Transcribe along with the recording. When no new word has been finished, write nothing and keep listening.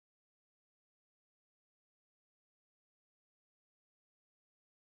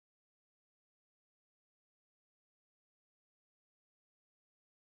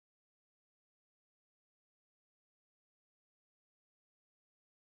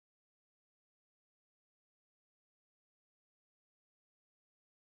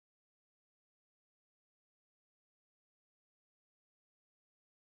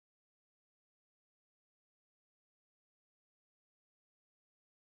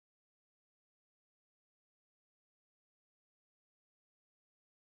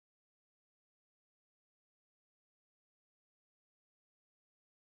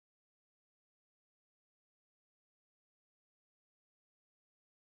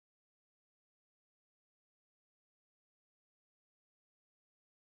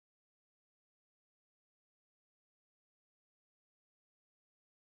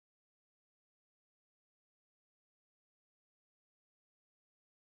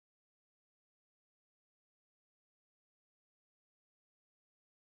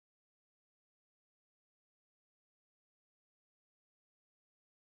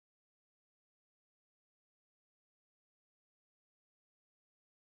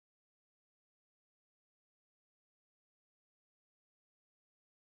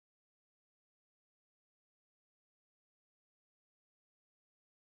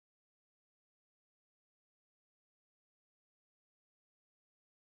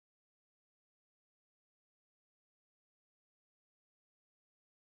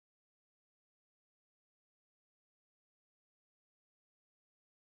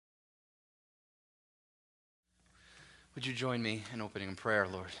Would you join me in opening in prayer,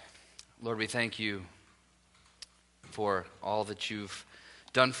 Lord? Lord, we thank you for all that you've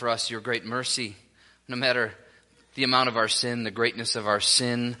done for us, your great mercy. No matter the amount of our sin, the greatness of our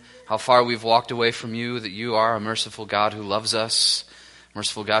sin, how far we've walked away from you, that you are a merciful God who loves us, a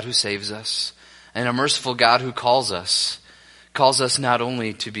merciful God who saves us, and a merciful God who calls us not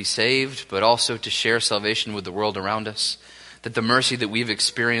only to be saved, but also to share salvation with the world around us. That the mercy that we've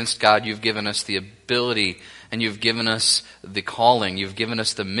experienced, God, you've given us the ability and you've given us the calling. You've given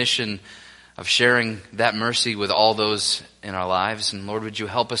us the mission of sharing that mercy with all those in our lives. And Lord, would you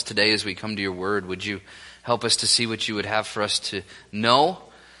help us today as we come to your word? Would you help us to see what you would have for us to know,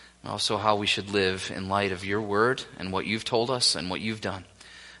 and also how we should live in light of your word and what you've told us and what you've done.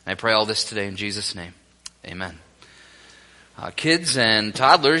 And I pray all this today in Jesus' name. Amen. Kids and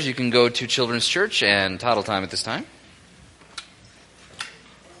toddlers, you can go to Children's Church and toddle time at this time.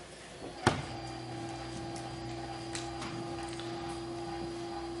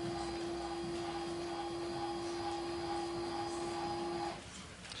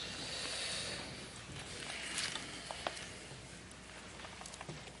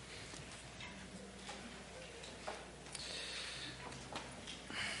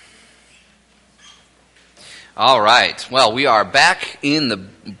 All right. Well, we are back in the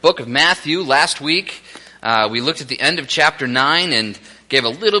book of Matthew. Last week, we looked at the end of chapter 9 and gave a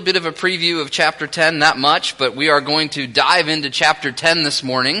little bit of a preview of chapter 10, not much, but we are going to dive into chapter 10 this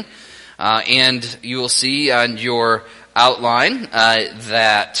morning. And you will see on your outline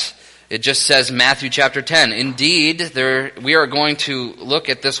that it just says Matthew chapter 10. Indeed, we are going to look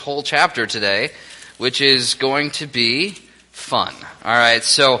at this whole chapter today, which is going to be fun. All right,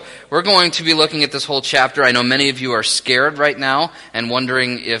 so we're going to be looking at this whole chapter. I know many of you are scared right now and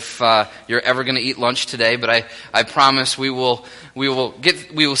wondering if you're ever going to eat lunch today, but I promise we will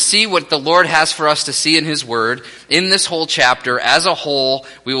see what the Lord has for us to see in His Word in this whole chapter as a whole.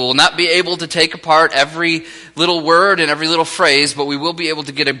 We will not be able to take apart every little word and every little phrase, but we will be able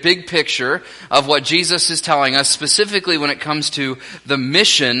to get a big picture of what Jesus is telling us, specifically when it comes to the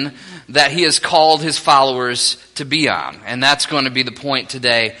mission that He has called His followers to be on. And that's going to be the point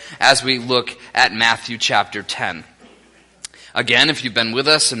today as we look at Matthew chapter 10. Again, if you've been with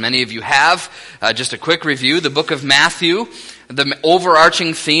us, and many of you have, just a quick review. The book of Matthew, the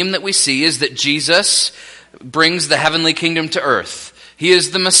overarching theme that we see is that Jesus brings the heavenly kingdom to earth. He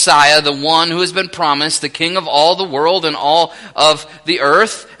is the Messiah, the one who has been promised, the King of all the world and all of the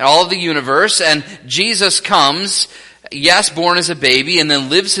earth and all of the universe. And Jesus comes, yes, born as a baby, and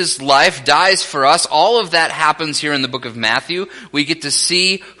then lives his life, dies for us. All of that happens here in the book of Matthew. We get to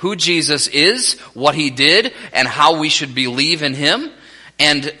see who Jesus is, what he did, and how we should believe in him.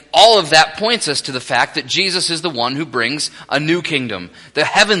 And all of that points us to the fact that Jesus is the one who brings a new kingdom, the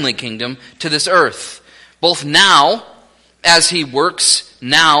heavenly kingdom, to this earth. Both now, as he works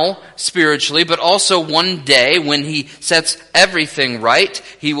now spiritually, but also one day when he sets everything right,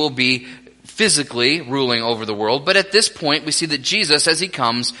 he will be physically ruling over the world. But at this point, we see that Jesus, as he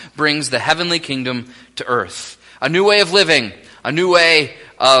comes, brings the heavenly kingdom to earth. A new way of living, a new way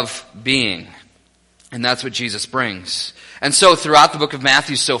of being. And that's what Jesus brings. And so throughout the book of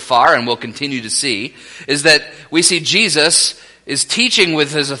Matthew so far, and we'll continue to see, is that we see Jesus is teaching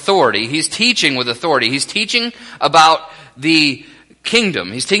with his authority. He's teaching with authority. He's teaching about the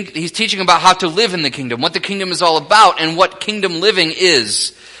kingdom. He's teaching about how to live in the kingdom, what the kingdom is all about, and what kingdom living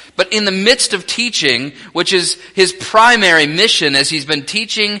is. But in the midst of teaching, which is his primary mission as he's been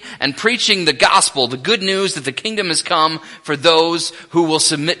teaching and preaching the gospel, the good news that the kingdom has come for those who will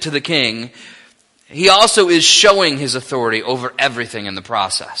submit to the king, he also is showing his authority over everything in the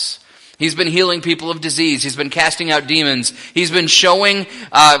process. He's been healing people of disease. He's been casting out demons. He's been showing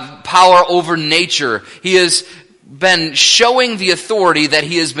power over nature. He has been showing the authority that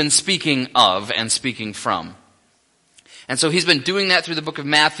he has been speaking of and speaking from. And so he's been doing that through the book of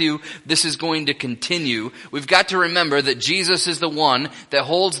Matthew. This is going to continue. We've got to remember that Jesus is the one that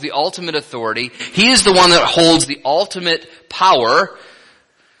holds the ultimate authority. He is the one that holds the ultimate power.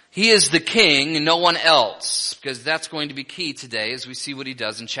 He is the king, no one else, because that's going to be key today as we see what he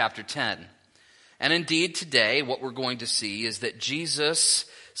does in chapter 10. And indeed today what we're going to see is that Jesus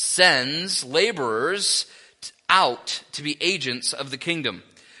sends laborers out to be agents of the kingdom.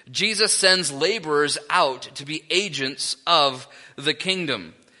 Jesus sends laborers out to be agents of the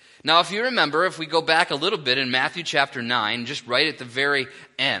kingdom. Now, if you remember, if we go back a little bit in Matthew chapter 9, just right at the very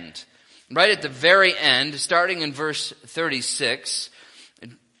end, starting in verse 36,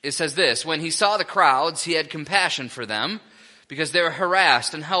 it says this: when he saw the crowds, he had compassion for them, because they were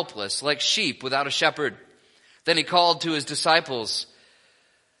harassed and helpless, like sheep without a shepherd. Then he called to his disciples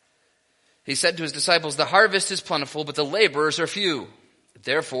He said to his disciples, "The harvest is plentiful, but the laborers are few.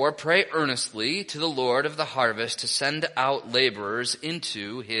 Therefore, pray earnestly to the Lord of the harvest to send out laborers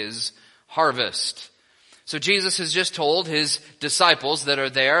into his harvest." So Jesus has just told his disciples that are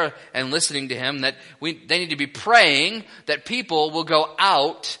there and listening to him that they need to be praying that people will go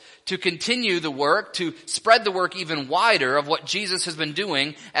out to continue the work, to spread the work even wider of what Jesus has been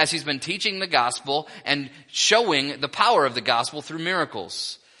doing as he's been teaching the gospel and showing the power of the gospel through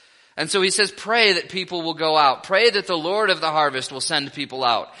miracles. And so he says, pray that people will go out. Pray that the Lord of the harvest will send people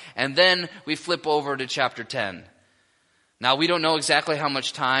out. And then we flip over to chapter 10. Now, we don't know exactly how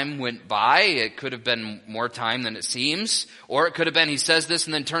much time went by. It could have been more time than it seems. Or it could have been he says this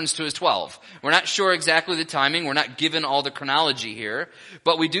and then turns to his 12. We're not sure exactly the timing. We're not given all the chronology here.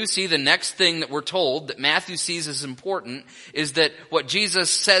 But we do see the next thing that we're told that Matthew sees as important is that what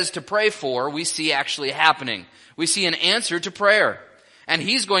Jesus says to pray for, we see actually happening. We see an answer to prayer. And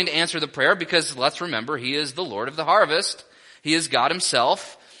he's going to answer the prayer because, let's remember, he is the Lord of the harvest. He is God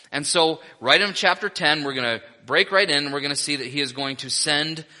himself. And so, right in chapter 10, we're going to break right in and we're going to see that he is going to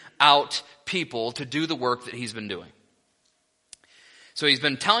send out people to do the work that he's been doing. So he's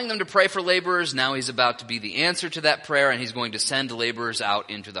been telling them to pray for laborers. Now he's about to be the answer to that prayer, and he's going to send laborers out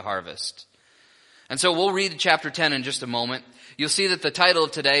into the harvest. And so we'll read chapter 10 in just a moment. You'll see that the title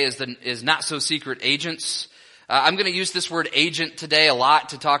of today is Not So Secret Agents. I'm going to use this word agent today a lot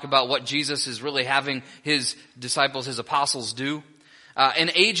to talk about what Jesus is really having his disciples, his apostles do.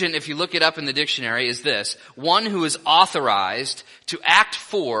 An agent, if you look it up in the dictionary, is this: one who is authorized to act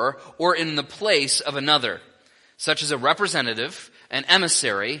for or in the place of another, such as a representative, an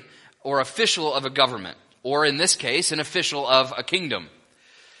emissary, or official of a government, or in this case, an official of a kingdom.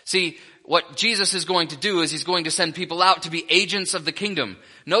 See, what Jesus is going to do is he's going to send people out to be agents of the kingdom.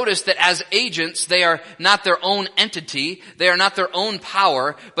 Notice that as agents, they are not their own entity, they are not their own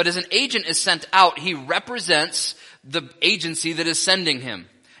power, but as an agent is sent out, he represents the agency that is sending him.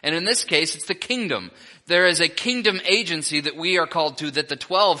 And in this case, it's the kingdom. There is a kingdom agency that we are called to, that the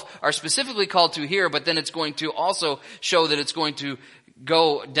 12 are specifically called to here, but then it's going to also show that it's going to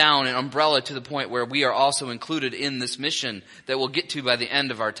go down an umbrella to the point where we are also included in this mission that we'll get to by the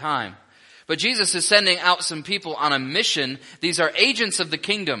end of our time. But Jesus is sending out some people on a mission. These are agents of the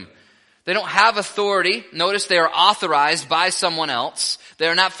kingdom. They don't have authority. Notice they are authorized by someone else. They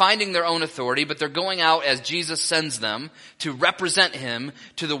are not finding their own authority, but they're going out as Jesus sends them to represent him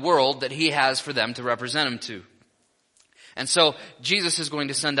to the world that he has for them to represent him to. And so Jesus is going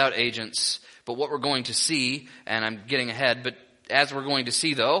to send out agents. But what we're going to see, and I'm getting ahead, but as we're going to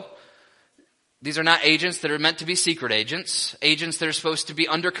see though, these are not agents that are meant to be secret agents that are supposed to be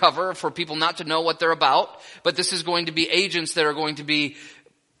undercover for people not to know what they're about, but this is going to be agents that are going to be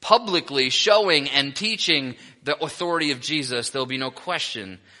publicly showing and teaching the authority of Jesus. There'll be no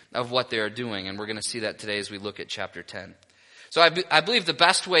question of what they are doing, and we're going to see that today as we look at chapter 10. So I believe the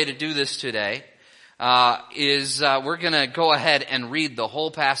best way to do this today is we're going to go ahead and read the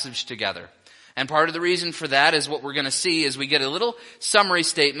whole passage together. And part of the reason for that is what we're going to see is we get a little summary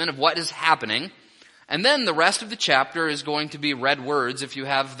statement of what is happening. And then the rest of the chapter is going to be red words if you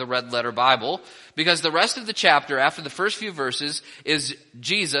have the red letter Bible. Because the rest of the chapter, after the first few verses, is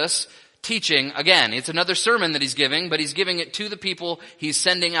Jesus teaching. Again, it's another sermon that he's giving, but he's giving it to the people he's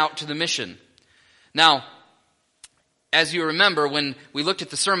sending out to the mission. Now, as you remember, when we looked at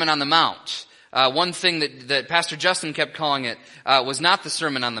the Sermon on the Mount, one thing that Pastor Justin kept calling it was not the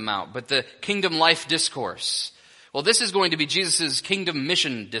Sermon on the Mount, but the Kingdom Life Discourse. Well, this is going to be Jesus' Kingdom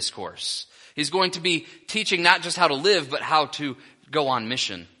Mission Discourse. He's going to be teaching not just how to live, but how to go on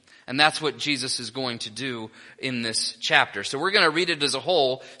mission. And that's what Jesus is going to do in this chapter. So we're going to read it as a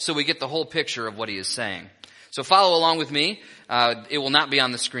whole so we get the whole picture of what he is saying. So follow along with me. It will not be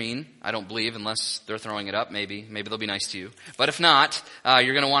on the screen, I don't believe, unless they're throwing it up. Maybe they'll be nice to you. But if not,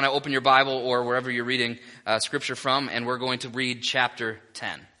 you're going to want to open your Bible or wherever you're reading scripture from, and we're going to read chapter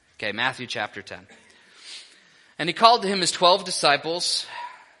 10. Okay, Matthew chapter 10. And he called to him his 12 disciples,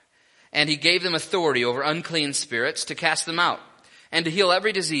 and he gave them authority over unclean spirits to cast them out, and to heal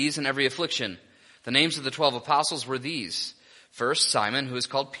every disease and every affliction. The names of the 12 apostles were these: first, Simon, who is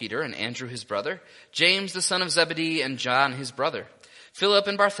called Peter, and Andrew his brother, James the son of Zebedee, and John his brother, Philip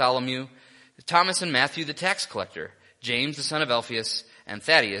and Bartholomew, Thomas and Matthew the tax collector, James the son of Alphaeus, and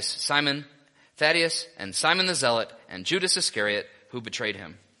Thaddeus, and Simon the Zealot, and Judas Iscariot, who betrayed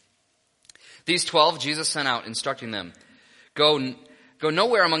him. These 12 Jesus sent out, instructing them, Go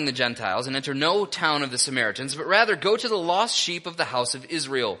nowhere among the Gentiles, and enter no town of the Samaritans, but rather go to the lost sheep of the house of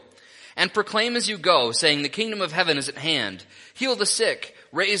Israel. And proclaim as you go, saying, the kingdom of heaven is at hand. Heal the sick,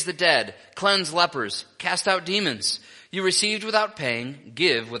 raise the dead, cleanse lepers, cast out demons. You received without paying,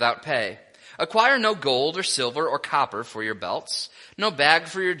 give without pay. Acquire no gold or silver or copper for your belts, no bag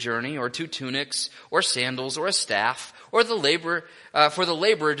for your journey, or 2 tunics, or sandals, or a staff, or for the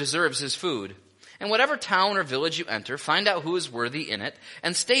laborer deserves his food. And whatever town or village you enter, find out who is worthy in it,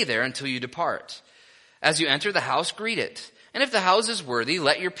 and stay there until you depart. As you enter the house, greet it. And if the house is worthy,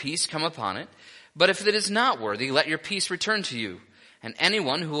 let your peace come upon it. But if it is not worthy, let your peace return to you. And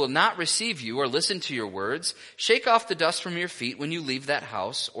anyone who will not receive you or listen to your words, shake off the dust from your feet when you leave that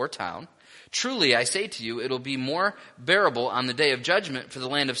house or town. Truly, I say to you, it will be more bearable on the day of judgment for the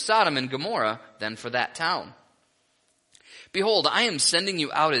land of Sodom and Gomorrah than for that town. Behold, I am sending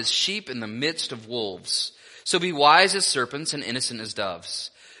you out as sheep in the midst of wolves. So be wise as serpents and innocent as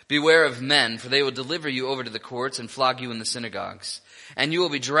doves. Beware of men, for they will deliver you over to the courts and flog you in the synagogues. And you will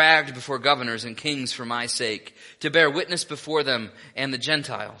be dragged before governors and kings for my sake, to bear witness before them and the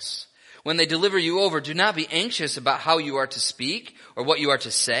Gentiles. When they deliver you over, do not be anxious about how you are to speak or what you are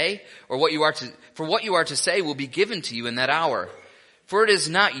to say, for what you are to say will be given to you in that hour. For it is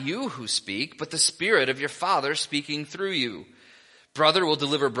not you who speak, but the Spirit of your Father speaking through you. Brother will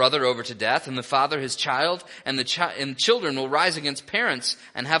deliver brother over to death, and the father his child, and children will rise against parents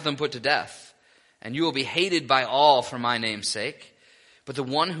and have them put to death. And you will be hated by all for my name's sake, but the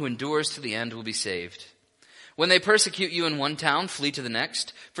one who endures to the end will be saved. When they persecute you in one town, flee to the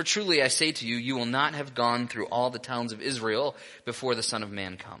next. For truly I say to you, you will not have gone through all the towns of Israel before the Son of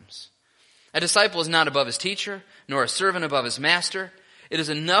Man comes. A disciple is not above his teacher, nor a servant above his master. It is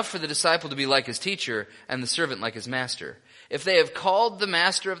enough for the disciple to be like his teacher, and the servant like his master. If they have called the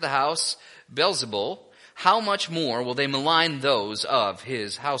master of the house Beelzebul, how much more will they malign those of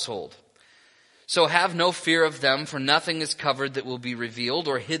his household? So have no fear of them, for nothing is covered that will be revealed,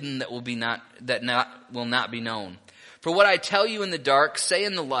 or hidden that will not be known. For what I tell you in the dark, say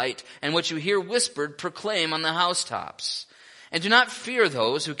in the light, and what you hear whispered, proclaim on the housetops. And do not fear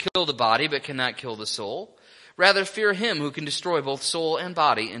those who kill the body but cannot kill the soul. Rather fear him who can destroy both soul and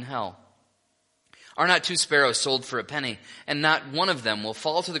body in hell. Are not 2 sparrows sold for a penny, and not one of them will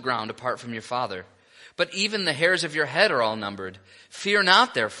fall to the ground apart from your Father? But even the hairs of your head are all numbered. Fear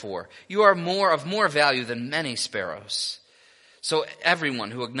not, therefore. You are of more value than many sparrows. So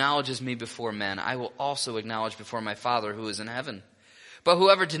everyone who acknowledges me before men, I will also acknowledge before my Father who is in heaven. But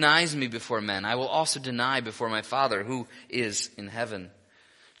whoever denies me before men, I will also deny before my Father who is in heaven.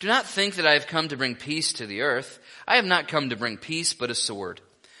 Do not think that I have come to bring peace to the earth. I have not come to bring peace, but a sword.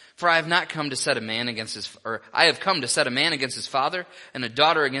 For I have come to set a man against his father, and a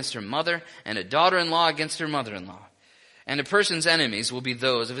daughter against her mother, and a daughter-in-law against her mother-in-law. And a person's enemies will be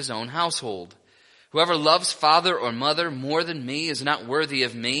those of his own household. Whoever loves father or mother more than me is not worthy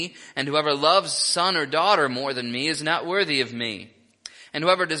of me, and whoever loves son or daughter more than me is not worthy of me. And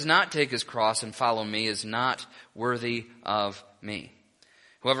whoever does not take his cross and follow me is not worthy of me.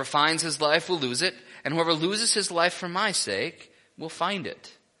 Whoever finds his life will lose it, and whoever loses his life for my sake will find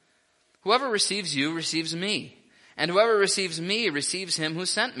it. Whoever receives you receives me, and whoever receives me receives him who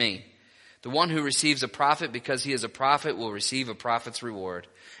sent me. The one who receives a prophet because he is a prophet will receive a prophet's reward.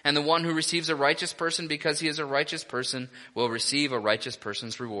 And the one who receives a righteous person because he is a righteous person will receive a righteous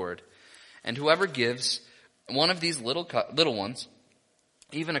person's reward. And whoever gives one of these little ones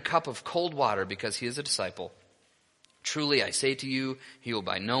even a cup of cold water because he is a disciple, truly I say to you, he will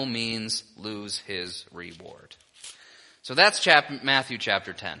by no means lose his reward. So that's Matthew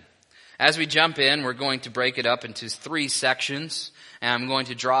chapter 10. As we jump in, we're going to break it up into 3 sections. And I'm going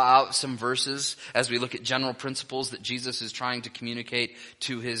to draw out some verses as we look at general principles that Jesus is trying to communicate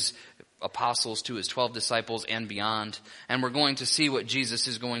to his apostles, to his 12 disciples, and beyond. And we're going to see what Jesus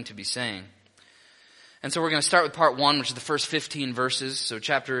is going to be saying. And so we're going to start with part 1, which is the first 15 verses. So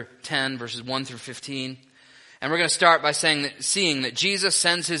chapter 10, verses 1 through 15. And we're going to start by seeing that Jesus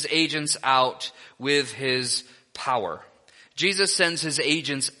sends his agents out with his power. Jesus sends his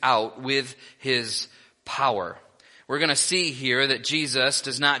agents out with his power. We're going to see here that Jesus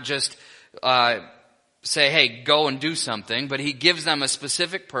does not just say, hey, go and do something, but he gives them a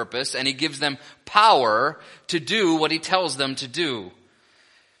specific purpose and he gives them power to do what he tells them to do.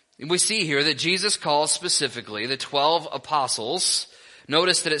 We see here that Jesus calls specifically the 12 apostles.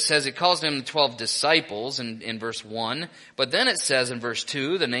 Notice that it says it calls them the 12 disciples in verse 1, but then it says in verse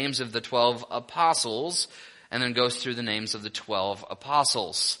 2 the names of the 12 apostles, and then goes through the names of the 12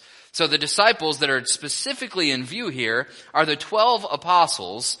 apostles. So the disciples that are specifically in view here are the 12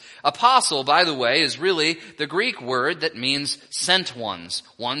 apostles. Apostle, by the way, is really the Greek word that means sent ones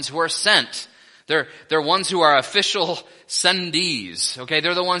who are sent. They're ones who are official sendees. Okay,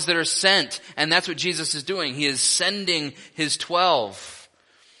 they're the ones that are sent, and that's what Jesus is doing. He is sending his 12.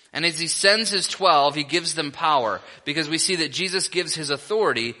 And as he sends his 12, he gives them power, because we see that Jesus gives his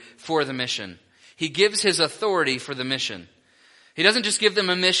authority for the mission. He gives his authority for the mission. He doesn't just give them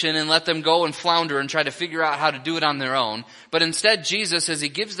a mission and let them go and flounder and try to figure out how to do it on their own. But instead, Jesus, as he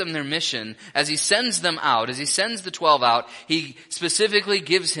gives them their mission, as he sends them out, as he sends the 12 out, he specifically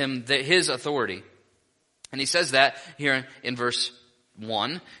gives him his authority. And he says that here in verse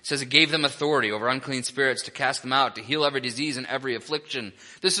 1. It says it gave them authority over unclean spirits to cast them out, to heal every disease and every affliction.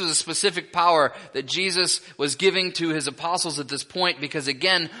 This was a specific power that Jesus was giving to his apostles at this point, because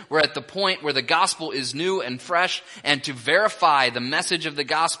again, we're at the point where the gospel is new and fresh, and to verify the message of the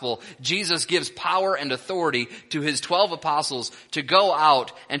gospel, Jesus gives power and authority to his 12 apostles to go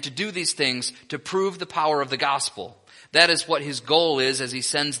out and to do these things to prove the power of the gospel. That is what his goal is as he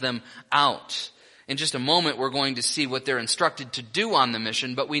sends them out. In just a moment, we're going to see what they're instructed to do on the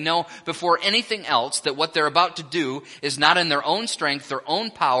mission, but we know before anything else that what they're about to do is not in their own strength, their own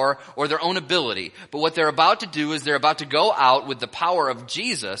power, or their own ability. But what they're about to do is they're about to go out with the power of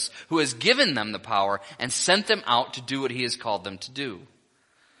Jesus, who has given them the power and sent them out to do what he has called them to do.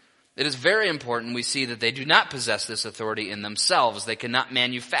 It is very important we see that they do not possess this authority in themselves. They cannot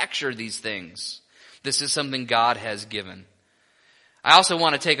manufacture these things. This is something God has given. I also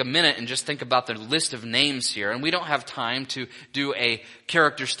want to take a minute and just think about the list of names here. And we don't have time to do a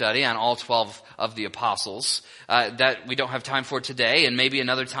character study on all 12 of the apostles. That we don't have time for today. And maybe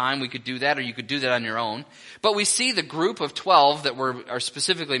another time we could do that, or you could do that on your own. But we see the group of 12 that are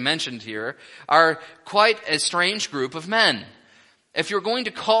specifically mentioned here are quite a strange group of men. If you're going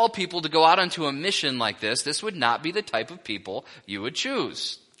to call people to go out onto a mission like this would not be the type of people you would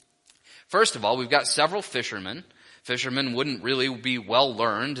choose. First of all, we've got several fishermen. Fishermen wouldn't really be well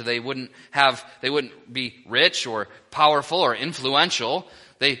learned. They wouldn't be rich or powerful or influential.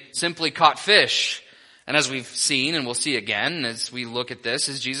 They simply caught fish. And as we've seen, and we'll see again as we look at this,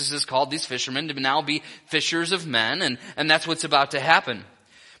 as Jesus has called these fishermen to now be fishers of men, and that's what's about to happen.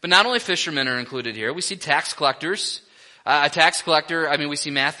 But not only fishermen are included here, we see tax collectors. A tax collector, we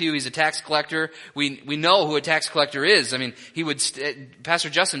see Matthew, he's a tax collector. We know who a tax collector is. Pastor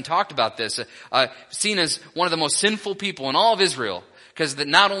Justin talked about this, seen as one of the most sinful people in all of Israel. Because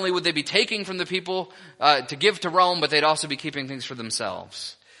not only would they be taking from the people, to give to Rome, but they'd also be keeping things for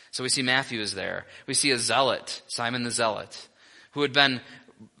themselves. So we see Matthew is there. We see a zealot, Simon the Zealot, who had been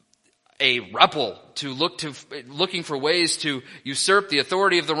a rebel looking for ways to usurp the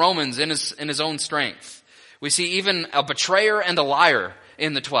authority of the Romans in his own strength. We see even a betrayer and a liar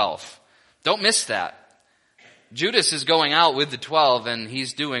in the 12. Don't miss that. Judas is going out with the 12 and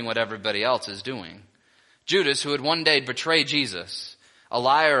he's doing what everybody else is doing. Judas, who would one day betray Jesus, a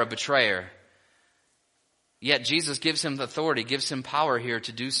liar, a betrayer. Yet Jesus gives him authority, gives him power here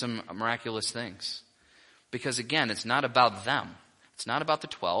to do some miraculous things. Because again, it's not about them. It's not about the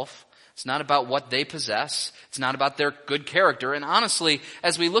 12. It's not about what they possess. It's not about their good character. And honestly,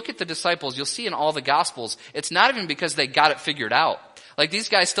 as we look at the disciples, you'll see in all the Gospels, it's not even because they got it figured out. Like, these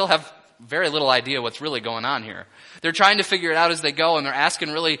guys still have very little idea what's really going on here. They're trying to figure it out as they go, and they're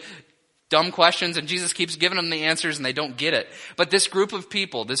asking really dumb questions, and Jesus keeps giving them the answers, and they don't get it. But this group of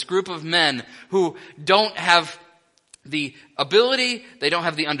people, this group of men who don't have the ability, they don't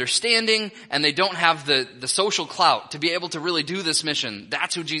have the understanding, and they don't have the social clout to be able to really do this mission.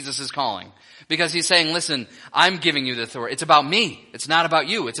 That's who Jesus is calling. Because he's saying, listen, I'm giving you the authority. It's about me. It's not about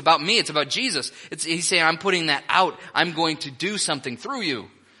you. It's about me. It's about Jesus. He's saying, I'm putting that out. I'm going to do something through you.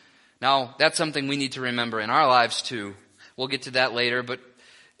 Now, that's something we need to remember in our lives too. We'll get to that later, but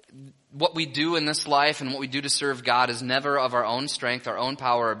what we do in this life and what we do to serve God is never of our own strength, our own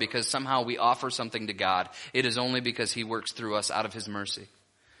power, because somehow we offer something to God. It is only because he works through us out of his mercy.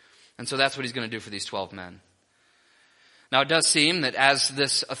 And so that's what he's going to do for these 12 men. Now, it does seem that as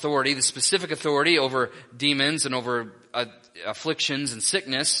this authority, the specific authority over demons and over afflictions and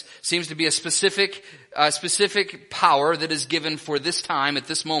sickness, seems to be a specific power that is given for this time at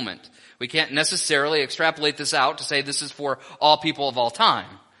this moment. We can't necessarily extrapolate this out to say this is for all people of all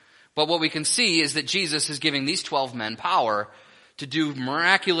time. But what we can see is that Jesus is giving these 12 men power to do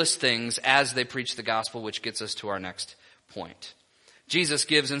miraculous things as they preach the gospel, which gets us to our next point. Jesus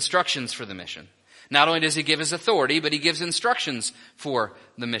gives instructions for the mission. Not only does he give his authority, but he gives instructions for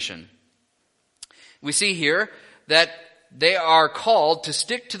the mission. We see here that they are called to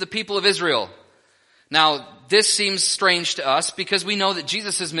stick to the people of Israel. Now, this seems strange to us because we know that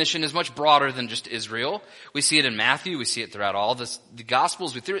Jesus' mission is much broader than just Israel. We see it in Matthew. We see it throughout all the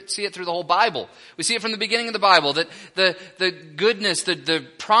Gospels. We see it through the whole Bible. We see it from the beginning of the Bible that the goodness, the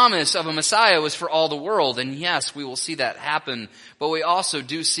promise of a Messiah was for all the world. And yes, we will see that happen. But we also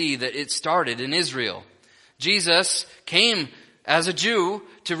do see that it started in Israel. Jesus came as a Jew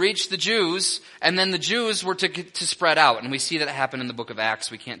to reach the Jews, and then the Jews were to spread out. And we see that happen in the book of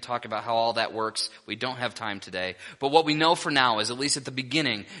Acts. We can't talk about how all that works. We don't have time today. But what we know for now is, at least at the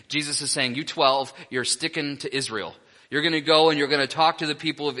beginning, Jesus is saying, you 12, you're sticking to Israel. You're going to go and you're going to talk to the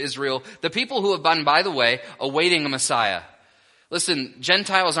people of Israel, the people who have been, by the way, awaiting a Messiah. Listen,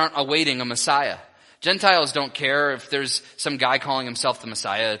 Gentiles aren't awaiting a Messiah. Gentiles don't care if there's some guy calling himself the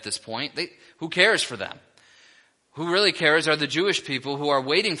Messiah at this point. Who cares for them? Who really cares are the Jewish people who are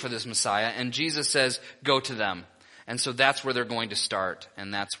waiting for this Messiah, and Jesus says, go to them. And so that's where they're going to start,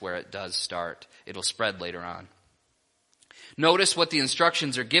 and that's where it does start. It'll spread later on. Notice what the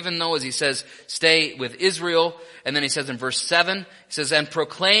instructions are given, though, as he says, stay with Israel. And then he says in verse 7, he says, and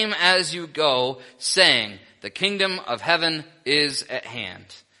proclaim as you go, saying, the kingdom of heaven is at hand.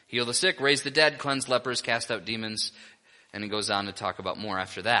 Heal the sick, raise the dead, cleanse lepers, cast out demons. And he goes on to talk about more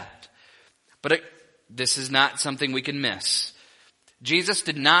after that. But this is not something we can miss. Jesus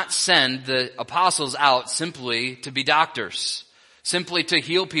did not send the apostles out simply to be doctors, simply to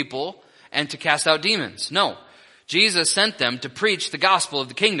heal people and to cast out demons. No. Jesus sent them to preach the gospel of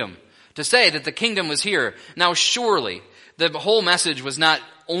the kingdom, to say that the kingdom was here. Now surely, the whole message was not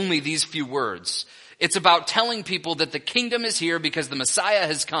only these few words. It's about telling people that the kingdom is here because the Messiah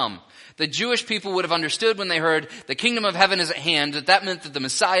has come. The Jewish people would have understood when they heard the kingdom of heaven is at hand, that meant that the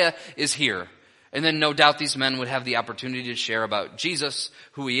Messiah is here. And then no doubt these men would have the opportunity to share about Jesus,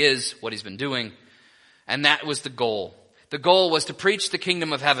 who he is, what he's been doing. And that was the goal. The goal was to preach the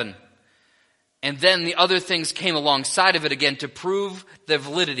kingdom of heaven. And then the other things came alongside of it again to prove the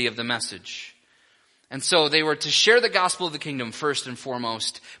validity of the message. And so they were to share the gospel of the kingdom first and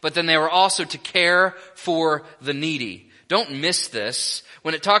foremost, but then they were also to care for the needy. Don't miss this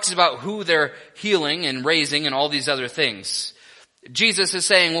when it talks about who they're healing and raising and all these other things. Jesus is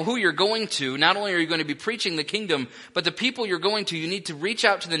saying, well, who you're going to, not only are you going to be preaching the kingdom, but the people you're going to, you need to reach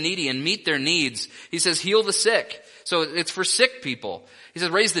out to the needy and meet their needs. He says, heal the sick. So it's for sick people. He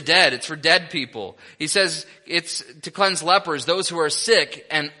says, raise the dead. It's for dead people. He says, it's to cleanse lepers, those who are sick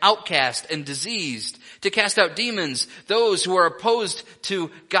and outcast and diseased. To cast out demons, those who are opposed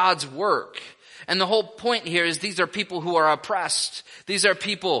to God's work. And the whole point here is these are people who are oppressed. These are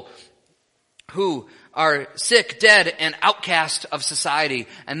people who are sick, dead, and outcast of society.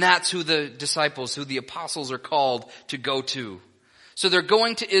 And that's who the disciples, who the apostles are called to go to. So they're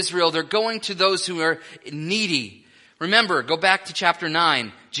going to Israel. They're going to those who are needy. Remember, go back to chapter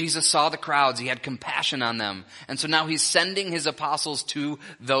 9. Jesus saw the crowds. He had compassion on them. And so now he's sending his apostles to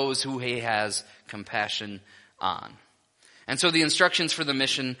those who he has compassion on. And so the instructions for the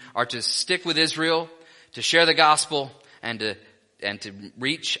mission are to stick with Israel, to share the gospel, and to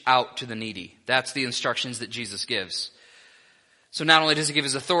reach out to the needy. That's the instructions that Jesus gives. So not only does he give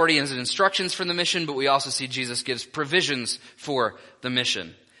his authority and his instructions for the mission, but we also see Jesus gives provisions for the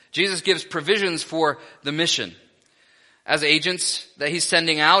mission. Jesus gives provisions for the mission. As agents that he's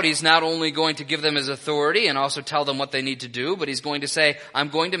sending out, he's not only going to give them his authority and also tell them what they need to do, but he's going to say, I'm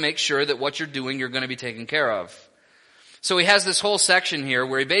going to make sure that what you're doing, you're going to be taken care of. So he has this whole section here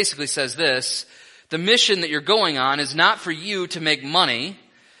where he basically says this: the mission that you're going on is not for you to make money,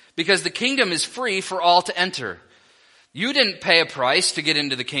 because the kingdom is free for all to enter. You didn't pay a price to get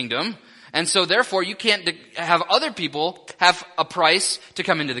into the kingdom, and so therefore you can't have other people have a price to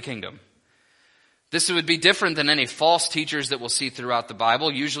come into the kingdom. This would be different than any false teachers that we'll see throughout the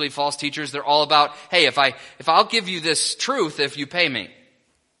Bible. Usually false teachers, they're all about, hey, if I'll give you this truth if you pay me.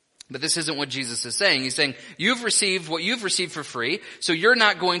 But this isn't what Jesus is saying. He's saying, you've received what you've received for free, so you're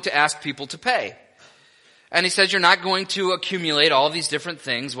not going to ask people to pay. And he says you're not going to accumulate all these different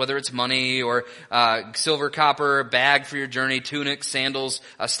things, whether it's money or silver, copper, bag for your journey, tunic, sandals,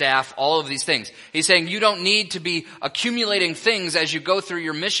 a staff, all of these things. He's saying you don't need to be accumulating things as you go through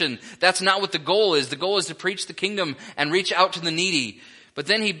your mission. That's not what the goal is. The goal is to preach the kingdom and reach out to the needy. But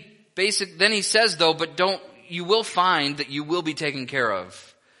then he says though, but you will find that you will be taken care of.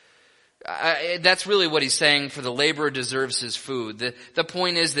 That's really what he's saying. For the laborer deserves his food. The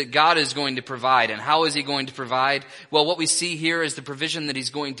point is that God is going to provide. And how is he going to provide? Well, what we see here is the provision that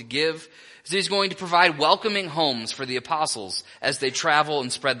he's going to give. Is he's going to provide welcoming homes for the apostles as they travel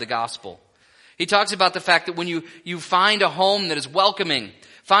and spread the gospel. He talks about the fact that when you find a home that is welcoming,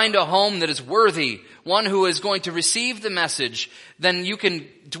 find a home that is worthy, one who is going to receive the message, then you can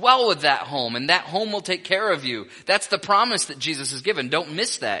dwell with that home, and that home will take care of you. That's the promise that Jesus has given. Don't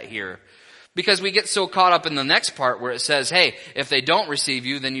miss that here. Because we get so caught up in the next part where it says, hey, if they don't receive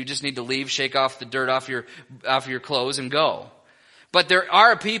you, then you just need to leave, shake off the dirt off your clothes and go. But there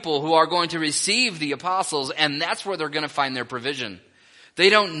are people who are going to receive the apostles, and that's where they're going to find their provision. They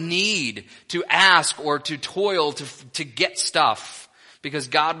don't need to ask or to toil to get stuff, because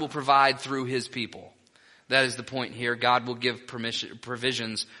God will provide through his people. That is the point here. God will give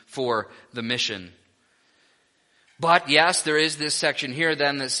provisions for the mission. But yes, there is this section here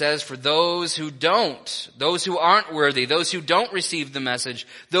then that says, for those who don't, those who aren't worthy, those who don't receive the message,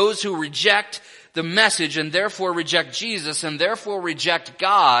 those who reject the message and therefore reject Jesus and therefore reject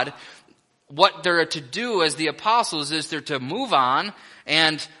God, what they're to do as the apostles is they're to move on,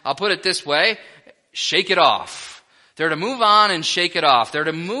 and I'll put it this way, shake it off. They're to move on and shake it off. They're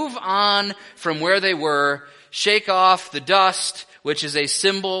to move on from where they were, shake off the dust, which is a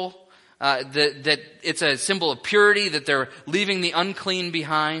symbol that it's a symbol of purity, that they're leaving the unclean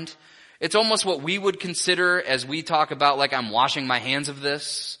behind. It's almost what we would consider as we talk about, like, I'm washing my hands of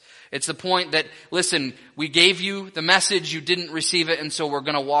this. It's the point that, listen, we gave you the message, you didn't receive it, and so we're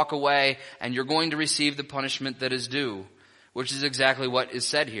going to walk away, and you're going to receive the punishment that is due, which is exactly what is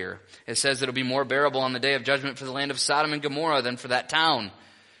said here. It says it'll be more bearable on the day of judgment for the land of Sodom and Gomorrah than for that town.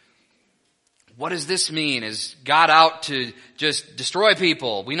 What does this mean? Is God out to just destroy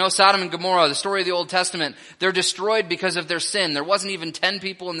people? We know Sodom and Gomorrah, the story of the Old Testament, they're destroyed because of their sin. There wasn't even 10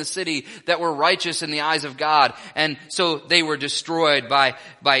 people in the city that were righteous in the eyes of God. And so they were destroyed by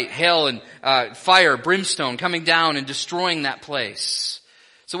hail and fire, brimstone coming down and destroying that place.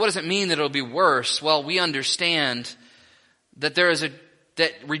 So what does it mean that it'll be worse? Well, we understand that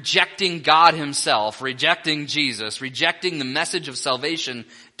that rejecting God himself, rejecting Jesus, rejecting the message of salvation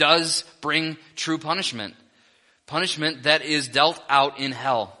does bring true punishment. Punishment that is dealt out in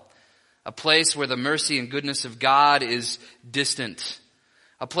hell. A place where the mercy and goodness of God is distant.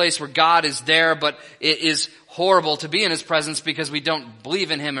 A place where God is there, but it is horrible to be in his presence because we don't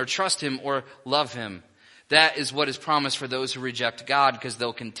believe in him or trust him or love him. That is what is promised for those who reject God, because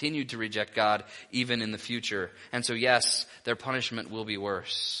they'll continue to reject God even in the future. And so yes, their punishment will be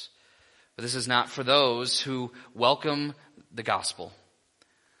worse. But this is not for those who welcome the gospel.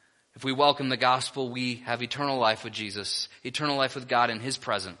 If we welcome the gospel, we have eternal life with Jesus, eternal life with God in his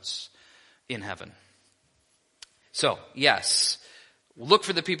presence in heaven. So, yes, look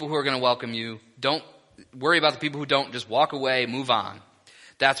for the people who are going to welcome you. Don't worry about the people who don't. Just walk away, move on.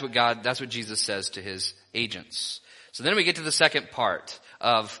 That's what Jesus says to his agents. So then we get to the second part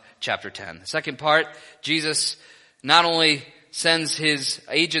of chapter 10. The second part, Jesus not only sends his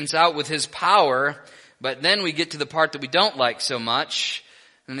agents out with his power, but then we get to the part that we don't like so much.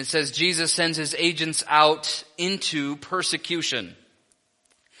 And it says Jesus sends his agents out into persecution.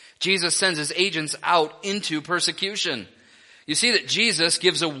 Jesus sends his agents out into persecution. You see that Jesus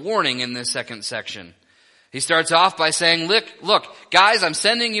gives a warning in this second section. He starts off by saying, look, guys, I'm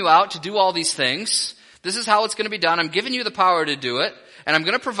sending you out to do all these things. This is how it's going to be done. I'm giving you the power to do it, and I'm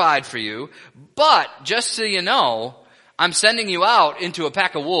going to provide for you. But just so you know, I'm sending you out into a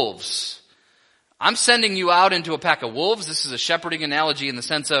pack of wolves. I'm sending you out into a pack of wolves. This is a shepherding analogy in the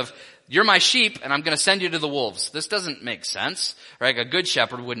sense of, you're my sheep, and I'm going to send you to the wolves. This doesn't make sense, right? A good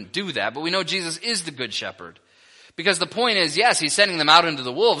shepherd wouldn't do that, but we know Jesus is the good shepherd. Because the point is, yes, he's sending them out into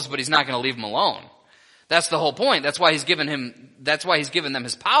the wolves, but he's not going to leave them alone. That's the whole point. That's why he's given them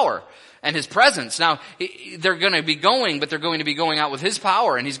his power and his presence. Now, they're going to be going, but they're going to be going out with his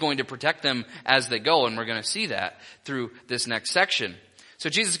power, and he's going to protect them as they go, and we're going to see that through this next section. So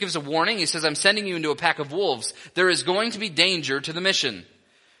Jesus gives a warning. He says, I'm sending you into a pack of wolves. There is going to be danger to the mission.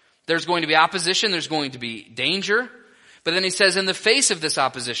 There's going to be opposition. There's going to be danger. But then he says, in the face of this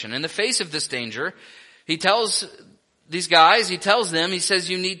opposition, in the face of this danger, he tells these guys, he says,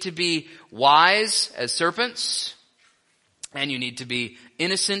 you need to be wise as serpents, and you need to be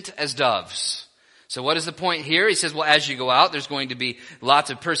innocent as doves. So what is the point here? He says, well, as you go out, there's going to be lots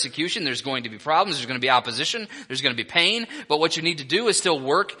of persecution, there's going to be problems, there's going to be opposition, there's going to be pain, but what you need to do is still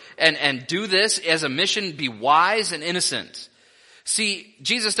work and do this as a mission, be wise and innocent. See,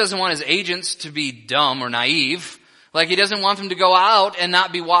 Jesus doesn't want his agents to be dumb or naive. Like, he doesn't want them to go out and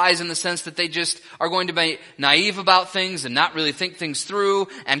not be wise in the sense that they just are going to be naive about things and not really think things through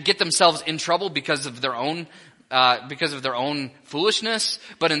and get themselves in trouble because of their own foolishness.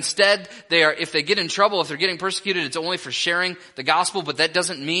 But instead, if they get in trouble, if they're getting persecuted, it's only for sharing the gospel. But that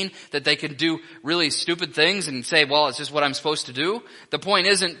doesn't mean that they can do really stupid things and say, well, it's just what I'm supposed to do. The point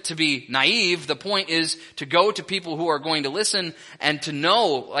isn't to be naive. The point is to go to people who are going to listen and to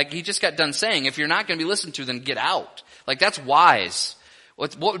know, like he just got done saying, if you're not going to be listened to, then get out. Like, that's wise.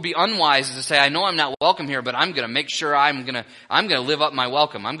 What would be unwise is to say, I know I'm not welcome here, but I'm going to make sure I'm going to live up my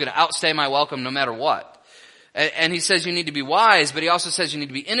welcome. I'm going to outstay my welcome no matter what. And he says you need to be wise, but he also says you need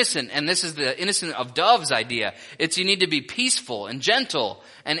to be innocent. And this is the innocent of doves idea. It's you need to be peaceful and gentle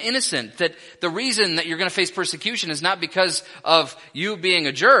and innocent. That the reason that you're going to face persecution is not because of you being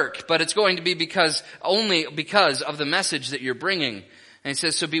a jerk, but it's going to be only because of the message that you're bringing. And he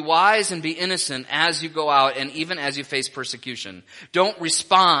says, so be wise and be innocent as you go out and even as you face persecution. Don't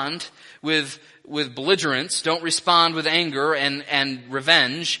respond with belligerence. Don't respond with anger and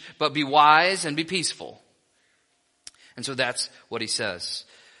revenge, but be wise and be peaceful. And so that's what he says.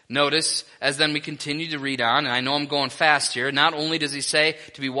 Notice, as then we continue to read on, and I know I'm going fast here, not only does he say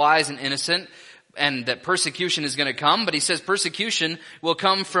to be wise and innocent, and that persecution is going to come, but he says persecution will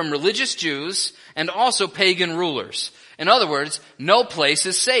come from religious Jews and also pagan rulers. In other words, no place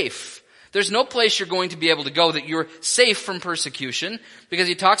is safe. There's no place you're going to be able to go that you're safe from persecution, because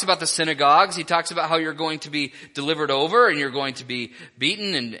he talks about the synagogues. He talks about how you're going to be delivered over and you're going to be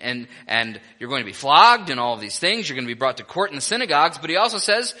beaten and you're going to be flogged and all of these things. You're going to be brought to court in the synagogues, but he also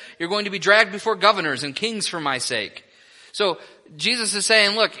says you're going to be dragged before governors and kings for my sake. So Jesus is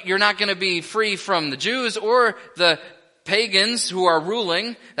saying, look, you're not going to be free from the Jews or the pagans who are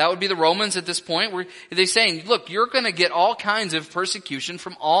ruling. That would be the Romans at this point. Where they're saying, look, you're going to get all kinds of persecution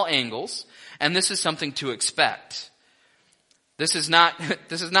from all angles, and this is something to expect. This is not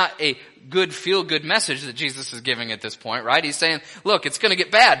a good feel-good message that Jesus is giving at this point, right? He's saying, look, it's going to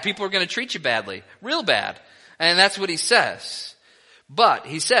get bad. People are going to treat you badly, real bad. And that's what he says. But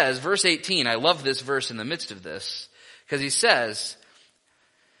he says, verse 18, I love this verse in the midst of this, because he says,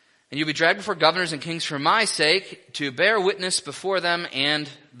 and you'll be dragged before governors and kings for my sake, to bear witness before them and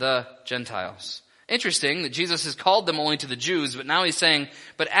the Gentiles. Interesting that Jesus has called them only to the Jews, but now he's saying,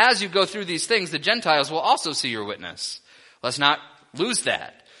 but as you go through these things, the Gentiles will also see your witness. Let's not lose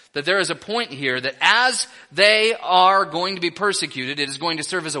that. That there is a point here that as they are going to be persecuted, it is going to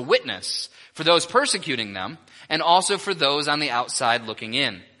serve as a witness for those persecuting them and also for those on the outside looking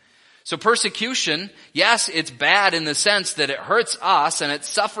in. So persecution, yes, it's bad in the sense that it hurts us and it's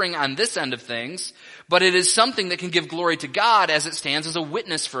suffering on this end of things, but it is something that can give glory to God as it stands as a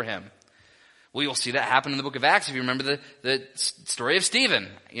witness for him. We will see that happen in the book of Acts if you remember the story of Stephen.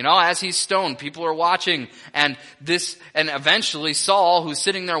 You know, as he's stoned, people are watching, and eventually Saul, who's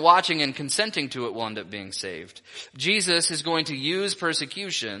sitting there watching and consenting to it, will end up being saved. Jesus is going to use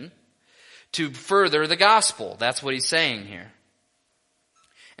persecution to further the gospel. That's what he's saying here.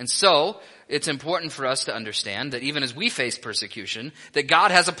 And so, it's important for us to understand that even as we face persecution, that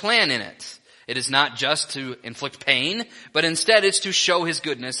God has a plan in it. It is not just to inflict pain, but instead it's to show his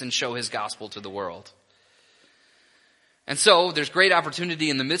goodness and show his gospel to the world. And so, there's great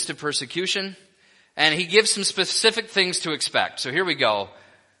opportunity in the midst of persecution, and he gives some specific things to expect. So here we go.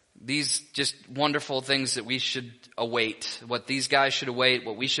 These just wonderful things that we should await. What these guys should await,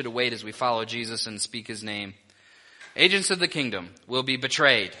 what we should await as we follow Jesus and speak his name. Agents of the kingdom will be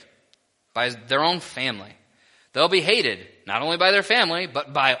betrayed by their own family. They'll be hated, not only by their family,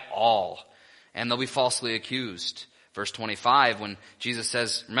 but by all. And they'll be falsely accused. Verse 25, when Jesus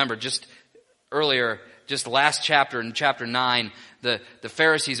says, remember, just earlier, just the last chapter, in chapter 9, the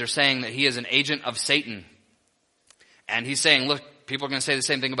Pharisees are saying that he is an agent of Satan. And he's saying, look, people are going to say the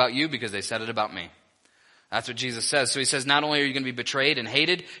same thing about you because they said it about me. That's what Jesus says. So he says, not only are you going to be betrayed and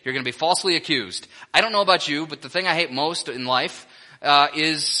hated, you're going to be falsely accused. I don't know about you, but the thing I hate most in life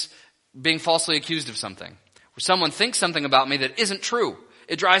is being falsely accused of something. Where someone thinks something about me that isn't true.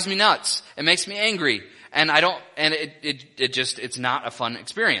 It drives me nuts. It makes me angry. And it's not a fun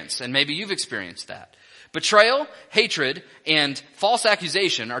experience. And maybe you've experienced that. Betrayal, hatred, and false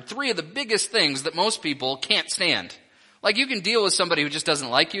accusation are three of the biggest things that most people can't stand. Like, you can deal with somebody who just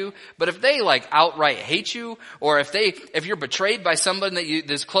doesn't like you, but if they outright hate you, or if you're betrayed by somebody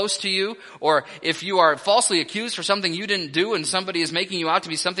that's close to you, or if you are falsely accused for something you didn't do and somebody is making you out to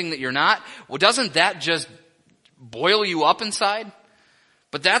be something that you're not, well, doesn't that just boil you up inside?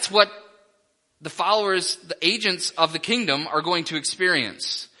 But that's what the followers, the agents of the kingdom are going to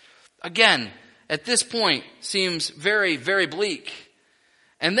experience. Again, at this point, seems very, very bleak.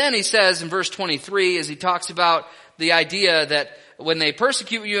 And then he says in verse 23, as he talks about the idea that when they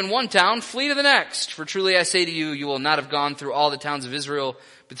persecute you in one town, flee to the next. For truly I say to you, you will not have gone through all the towns of Israel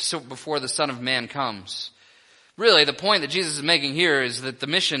before the Son of Man comes. Really, the point that Jesus is making here is that the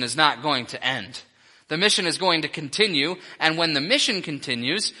mission is not going to end. The mission is going to continue, and when the mission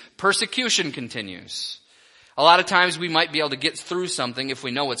continues, persecution continues. A lot of times we might be able to get through something if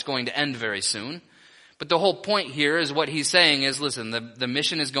we know it's going to end very soon. But the whole point here is what he's saying is, listen, the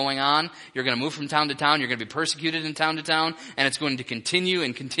mission is going on. You're going to move from town to town. You're going to be persecuted in town to town. And it's going to continue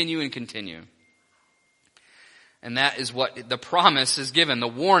and continue and continue. And that is what the promise is given, the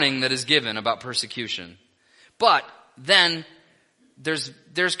warning that is given about persecution. But then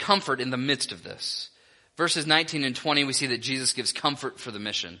there's comfort in the midst of this. Verses 19 and 20, we see that Jesus gives comfort for the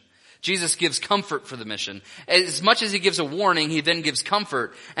mission. Jesus gives comfort for the mission. As much as he gives a warning, he then gives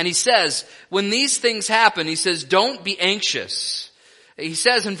comfort. And he says, when these things happen, he says, don't be anxious. He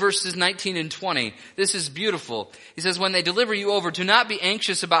says in verses 19 and 20, this is beautiful. He says, when they deliver you over, do not be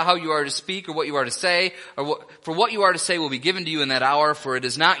anxious about how you are to speak or what you are to say, for what you are to say will be given to you in that hour, for it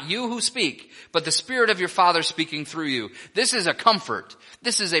is not you who speak, but the Spirit of your Father speaking through you. This is a comfort.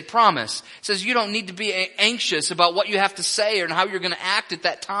 This is a promise. It says you don't need to be anxious about what you have to say or how you're going to act at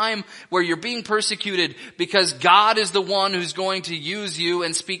that time where you're being persecuted, because God is the one who's going to use you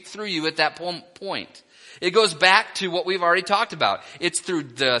and speak through you at that point. It goes back to what we've already talked about. It's through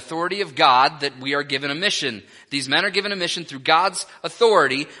the authority of God that we are given a mission. These men are given a mission through God's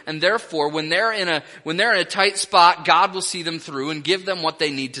authority, and therefore when they're in a tight spot, God will see them through and give them what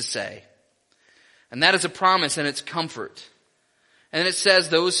they need to say. And that is a promise, and it's comfort. And it says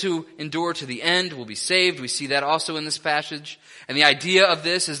those who endure to the end will be saved. We see that also in this passage. And the idea of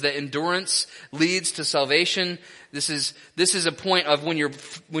this is that endurance leads to salvation. This is a point of when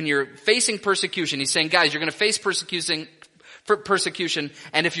you're facing persecution. He's saying, guys, you're going to face persecution,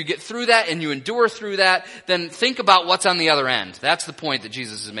 and if you get through that and you endure through that, then think about what's on the other end. That's the point that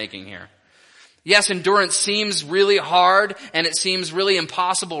Jesus is making here. Yes, endurance seems really hard and it seems really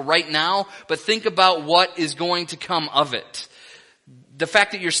impossible right now, but think about what is going to come of it. The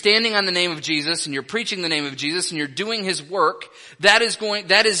fact that you're standing on the name of Jesus and you're preaching the name of Jesus and you're doing his work, that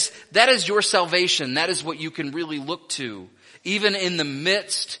is your salvation. That is what you can really look to. Even in the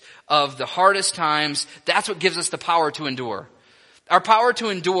midst of the hardest times, that's what gives us the power to endure. Our power to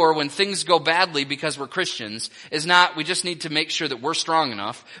endure when things go badly because we're Christians is not, we just need to make sure that we're strong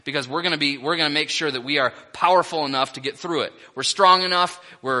enough, because we're going to make sure that we are powerful enough to get through it. We're strong enough,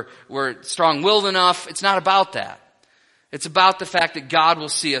 we're strong-willed enough. It's not about that. It's about the fact that God will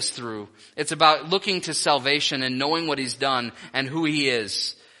see us through. It's about looking to salvation and knowing what he's done and who he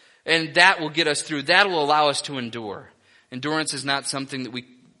is. And that will get us through. That will allow us to endure. Endurance is not something that we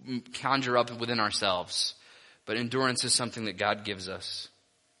conjure up within ourselves, but endurance is something that God gives us.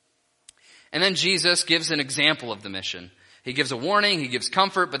 And then Jesus gives an example of the mission. He gives a warning, he gives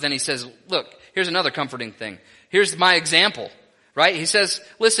comfort, but then he says, look, here's another comforting thing. Here's my example. Right? He says,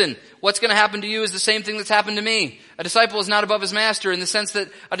 listen, what's going to happen to you is the same thing that's happened to me. A disciple is not above his master, in the sense that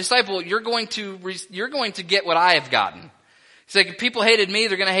a disciple, you're going to get what I have gotten. He's like, if people hated me,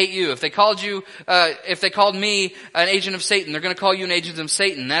 they're going to hate you. If they called me an agent of Satan, they're going to call you an agent of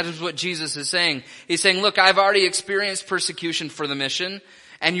Satan. That is what Jesus is saying. He's saying, look, I've already experienced persecution for the mission,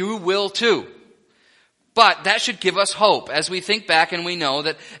 and you will too. But that should give us hope as we think back and we know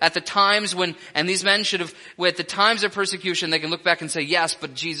that at the times when, and these men should have, at the times of persecution, they can look back and say, yes,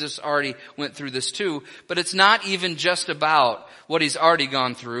 but Jesus already went through this too. But it's not even just about what he's already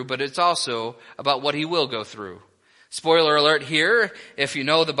gone through, but it's also about what he will go through. Spoiler alert here, if you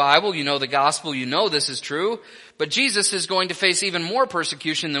know the Bible, you know the gospel, you know this is true. But Jesus is going to face even more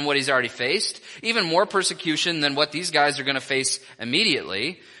persecution than what he's already faced, even more persecution than what these guys are going to face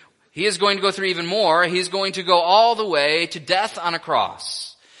immediately. He is going to go through even more. He is going to go all the way to death on a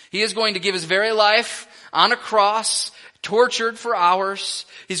cross. He is going to give his very life on a cross, tortured for hours.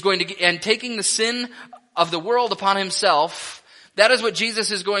 He's going to, and taking the sin of the world upon himself. That is what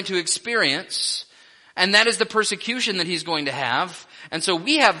Jesus is going to experience. And that is the persecution that he's going to have. And so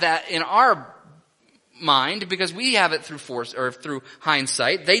we have that in our mind because we have it through force or through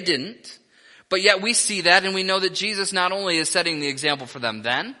hindsight. They didn't. But yet we see that and we know that Jesus not only is setting the example for them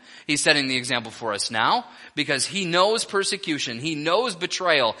then, he's setting the example for us now, because he knows persecution, he knows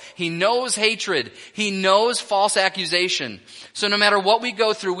betrayal, he knows hatred, he knows false accusation. So no matter what we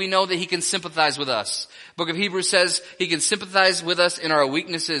go through, we know that he can sympathize with us. The book of Hebrews says he can sympathize with us in our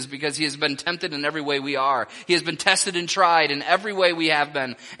weaknesses because he has been tempted in every way we are. He has been tested and tried in every way we have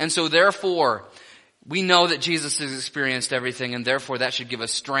been. And so therefore, we know that Jesus has experienced everything, and therefore that should give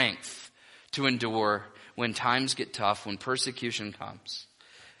us strength to endure when times get tough, when persecution comes.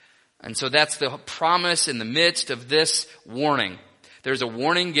 And so that's the promise in the midst of this warning. There's a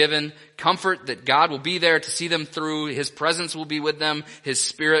warning given, comfort that God will be there to see them through. His presence will be with them. His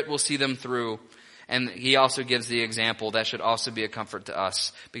Spirit will see them through. And he also gives the example that should also be a comfort to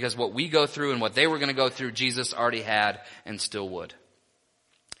us, because what we go through and what they were going to go through, Jesus already had and still would.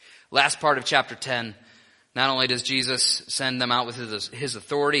 Last part of chapter 10. Not only does Jesus send them out with his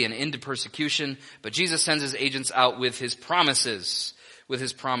authority and into persecution, but Jesus sends his agents out with his promises.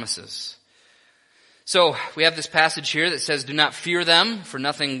 So we have this passage here that says, do not fear them, for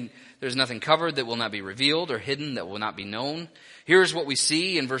nothing There's nothing covered that will not be revealed or hidden that will not be known. Here's what we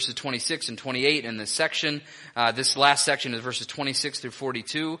see in verses 26 and 28 in this section. This last section is verses 26 through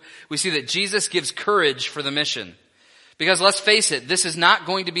 42. We see that Jesus gives courage for the mission. Because let's face it, this is not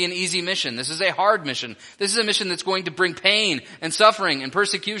going to be an easy mission. This is a hard mission. This is a mission that's going to bring pain and suffering and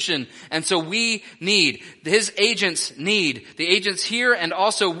persecution. And so his agents need, the agents here and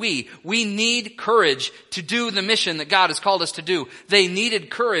also we need courage to do the mission that God has called us to do. They needed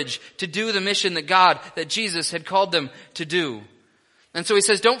courage to do the mission that Jesus had called them to do. And so he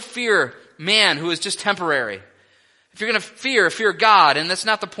says, don't fear man who is just temporary. If you're going to fear God, and that's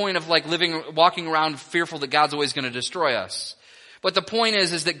not the point of walking around fearful that God's always going to destroy us. But the point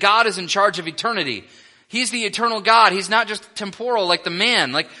is that God is in charge of eternity. He's the eternal God. He's not just temporal like the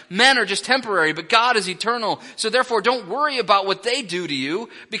man. Like men are just temporary, but God is eternal. So therefore don't worry about what they do to you,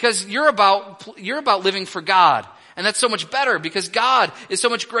 because you're about living for God. And that's so much better, because God is so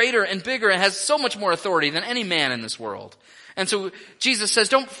much greater and bigger and has so much more authority than any man in this world. And so Jesus says,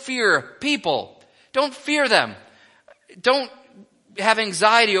 don't fear people. Don't fear them. Don't have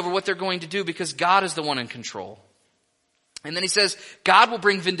anxiety over what they're going to do, because God is the one in control. And then he says, God will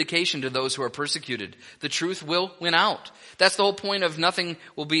bring vindication to those who are persecuted. The truth will win out. That's the whole point of nothing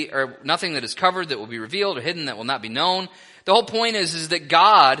that is covered that will be revealed, or hidden that will not be known. The whole point is that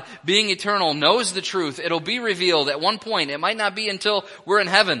God, being eternal, knows the truth. It'll be revealed at one point. It might not be until we're in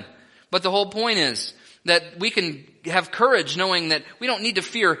heaven. But the whole point is that we can have courage knowing that we don't need to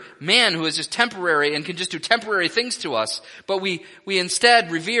fear man who is just temporary and can just do temporary things to us. But we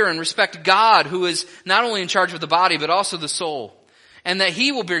instead revere and respect God, who is not only in charge of the body but also the soul. And that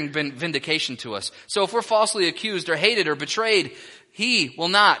he will bring vindication to us. So if we're falsely accused or hated or betrayed, he will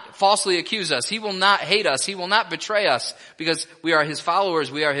not falsely accuse us. He will not hate us. He will not betray us, because we are his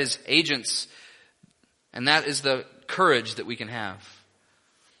followers. We are his agents. And that is the courage that we can have.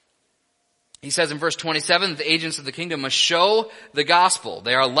 He says in verse 27, the agents of the kingdom must show the gospel.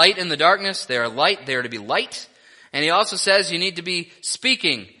 They are light in the darkness. They are light. They are to be light. And he also says you need to be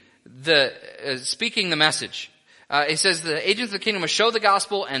speaking the message. He says the agents of the kingdom must show the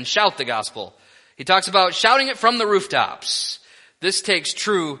gospel and shout the gospel. He talks about shouting it from the rooftops. This takes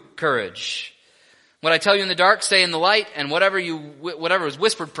true courage. What I tell you in the dark, say in the light, and whatever is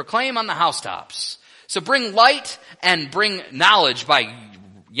whispered, proclaim on the housetops. So bring light and bring knowledge by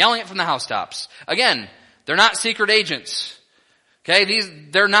yelling it from the housetops. Again, they're not secret agents. Okay,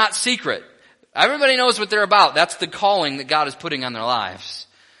 they're not secret. Everybody knows what they're about. That's the calling that God is putting on their lives.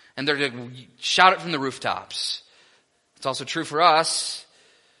 And they're to shout it from the rooftops. It's also true for us.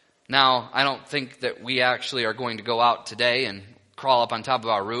 Now, I don't think that we actually are going to go out today and crawl up on top of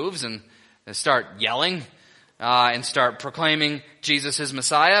our roofs and start yelling and start proclaiming Jesus is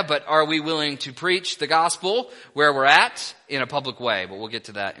Messiah, but are we willing to preach the gospel where we're at in a public way? But we'll get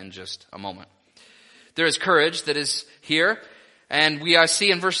to that in just a moment. There is courage that is here, and we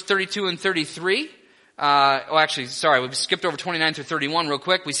see in verse 32 and 33, we skipped over 29 through 31 real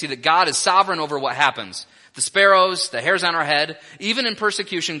quick. We see that God is sovereign over what happens. The sparrows, the hairs on our head, even in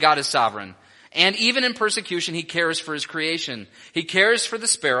persecution, God is sovereign. And even in persecution, he cares for his creation. He cares for the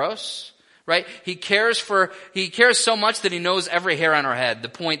sparrows. Right? He cares so much that he knows every hair on our head. The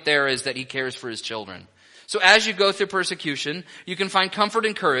point there is that he cares for his children. So as you go through persecution, you can find comfort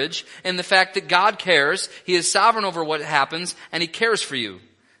and courage in the fact that God cares. He is sovereign over what happens, and he cares for you.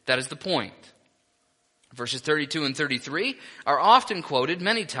 That is the point. Verses 32 and 33 are often quoted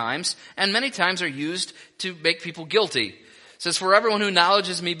many times, and many times are used to make people guilty. It says, for everyone who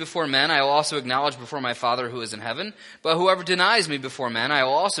acknowledges me before men, I will also acknowledge before my Father who is in heaven. But whoever denies me before men, I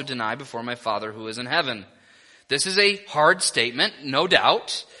will also deny before my Father who is in heaven. This is a hard statement, no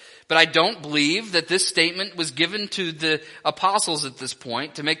doubt. But I don't believe that this statement was given to the apostles at this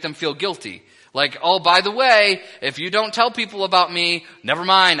point to make them feel guilty. Like, oh, by the way, if you don't tell people about me, never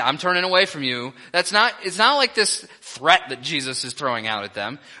mind, I'm turning away from you. It's not like this threat that Jesus is throwing out at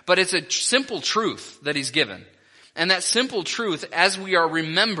them, but it's a simple truth that he's given. And that simple truth, as we are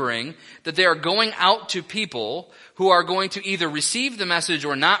remembering that they are going out to people who are going to either receive the message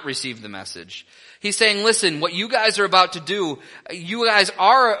or not receive the message. He's saying, listen, what you guys are about to do, you guys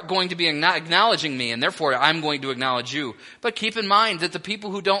are going to be acknowledging me, and therefore I'm going to acknowledge you. But keep in mind that the people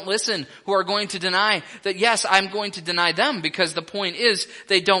who don't listen, who are going to deny, that yes, I'm going to deny them, because the point is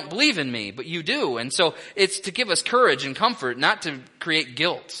they don't believe in me, but you do. And so it's to give us courage and comfort, not to create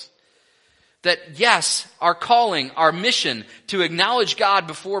guilt. That yes, our calling, our mission to acknowledge God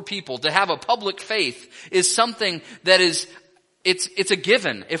before people, to have a public faith, is something that is, it's a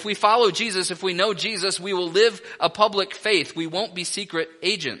given. If we follow Jesus, if we know Jesus, we will live a public faith. We won't be secret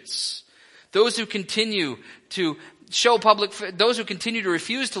agents. Those who continue to those who continue to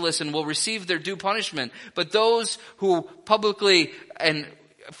refuse to listen will receive their due punishment. But those who publicly and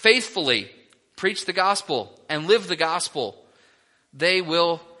faithfully preach the gospel and live the gospel, they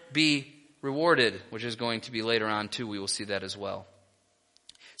will be rewarded, which is going to be later on too. We will see that as well.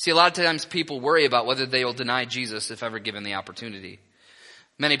 See, a lot of times people worry about whether they will deny Jesus if ever given the opportunity.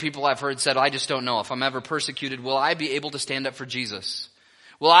 Many people I've heard said, I just don't know. If I'm ever persecuted, will I be able to stand up for Jesus?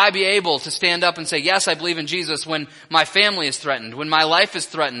 Will I be able to stand up and say, yes, I believe in Jesus when my family is threatened, when my life is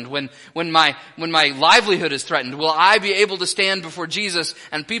threatened, when my livelihood is threatened? Will I be able to stand before Jesus?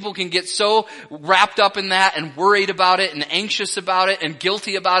 And people can get so wrapped up in that and worried about it and anxious about it and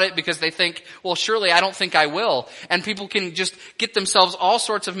guilty about it because they think, well, surely I don't think I will. And people can just get themselves all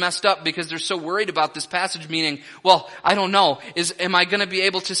sorts of messed up because they're so worried about this passage, meaning, well, I don't know. Am I going to be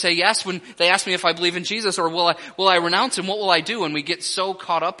able to say yes when they ask me if I believe in Jesus, or will I renounce him? What will I do? And we get so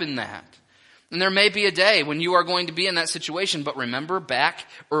caught up in that. And there may be a day when you are going to be in that situation, but remember back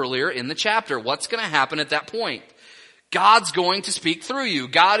earlier in the chapter, what's going to happen at that point? God's going to speak through you.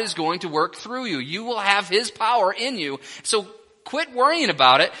 God is going to work through you. You will have his power in you. So quit worrying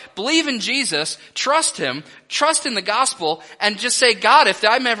about it. Believe in Jesus. Trust him. Trust in the gospel. And just say, God, if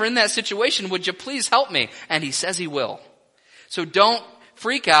I'm ever in that situation, would you please help me? And he says he will. So don't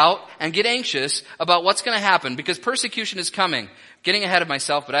freak out and get anxious about what's going to happen, because persecution is coming. Getting ahead of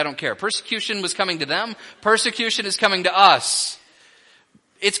myself, but I don't care. Persecution was coming to them. Persecution is coming to us.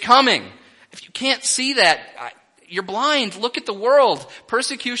 It's coming. If you can't see that, you're blind. Look at the world.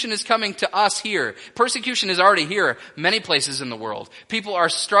 Persecution is coming to us here. Persecution is already here many places in the world. People are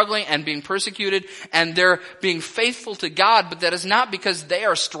struggling and being persecuted, and they're being faithful to God, but that is not because they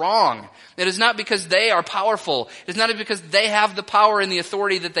are strong. It is not because they are powerful. It is not because they have the power and the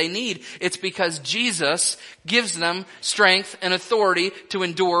authority that they need. It's because Jesus gives them strength and authority to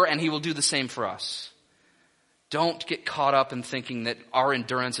endure, and he will do the same for us. Don't get caught up in thinking that our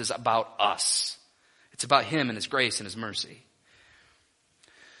endurance is about us. It's about him and his grace and his mercy.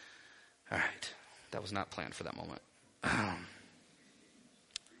 All right. That was not planned for that moment.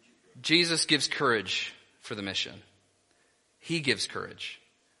 Jesus gives courage for the mission. He gives courage.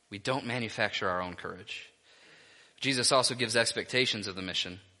 We don't manufacture our own courage. Jesus also gives expectations of the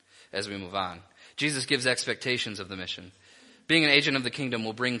mission as we move on. Jesus gives expectations of the mission. Being an agent of the kingdom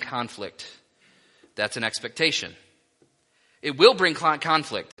will bring conflict. That's an expectation. It will bring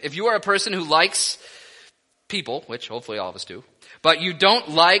conflict. If you are a person who likes people, which hopefully all of us do, but you don't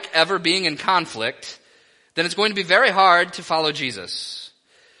like ever being in conflict, then it's going to be very hard to follow Jesus.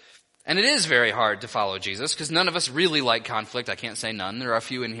 And it is very hard to follow Jesus because none of us really like conflict. I can't say none. There are a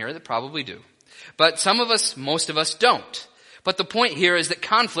few in here that probably do. But some of us, most of us don't. But the point here is that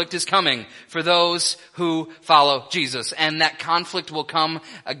conflict is coming for those who follow Jesus. And that conflict will come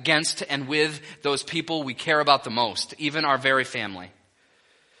against and with those people we care about the most, even our very family.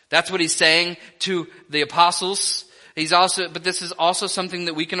 That's what he's saying to the apostles. But this is also something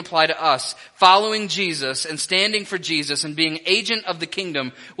that we can apply to us. Following Jesus and standing for Jesus and being agent of the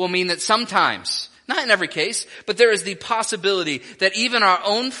kingdom will mean that sometimes, not in every case, but there is the possibility that even our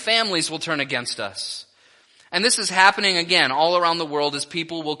own families will turn against us. And this is happening again all around the world as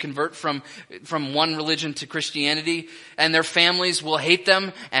people will convert from one religion to Christianity, and their families will hate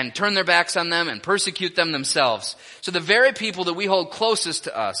them and turn their backs on them and persecute them themselves. So the very people that we hold closest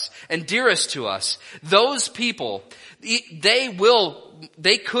to us and dearest to us, those people, they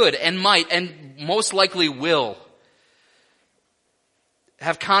could and might and most likely will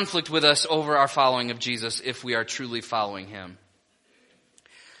have conflict with us over our following of Jesus if we are truly following him.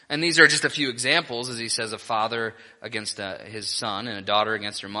 And these are just a few examples, as he says, a father against his son, and a daughter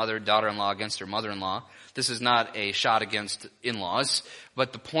against her mother, daughter-in-law against her mother-in-law. This is not a shot against in-laws,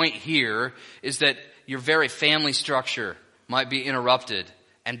 but the point here is that your very family structure might be interrupted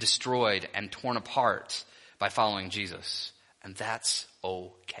and destroyed and torn apart by following Jesus. And that's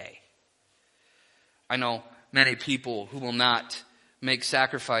okay. I know many people who will not make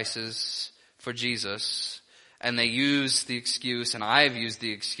sacrifices for Jesus, and they use the excuse, and I've used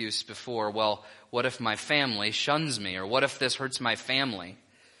the excuse before, well, what if my family shuns me? Or what if this hurts my family?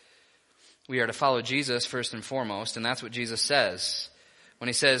 We are to follow Jesus first and foremost, and that's what Jesus says. When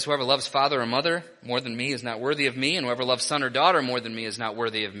he says, whoever loves father or mother more than me is not worthy of me, and whoever loves son or daughter more than me is not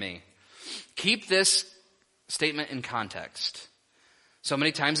worthy of me. Keep this statement in context. So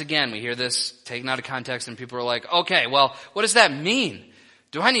many times, again, we hear this taken out of context, and people are like, okay, well, what does that mean?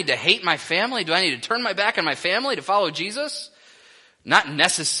 Do I need to hate my family? Do I need to turn my back on my family to follow Jesus? Not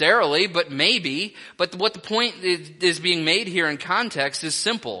necessarily, but maybe. But what the point is being made here in context is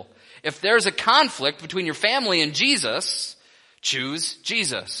simple. If there's a conflict between your family and Jesus, choose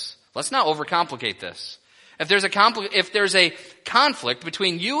Jesus. Let's not overcomplicate this. If there's a conflict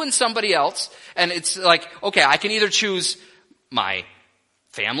between you and somebody else, and it's like, okay, I can either choose my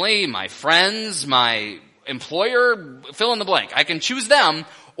family, my friends, my employer, fill in the blank. I can choose them,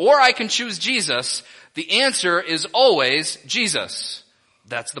 or I can choose Jesus. The answer is always Jesus.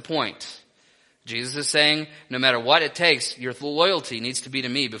 That's the point. Jesus is saying, no matter what it takes, your loyalty needs to be to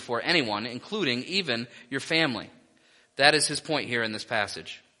me before anyone, including even your family. That is his point here in this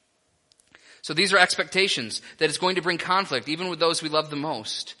passage. So these are expectations that it's going to bring conflict, even with those we love the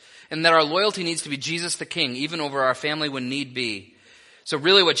most. And that our loyalty needs to be Jesus the King, even over our family when need be. So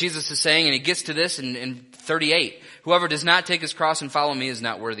really what Jesus is saying, and he gets to this in 38, whoever does not take his cross and follow me is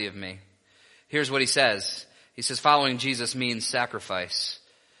not worthy of me. Here's what he says. He says following Jesus means sacrifice.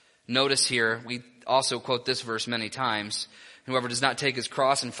 Notice here, we also quote this verse many times. Whoever does not take his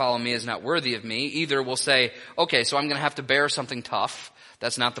cross and follow me is not worthy of me. Either we'll say, okay, so I'm going to have to bear something tough.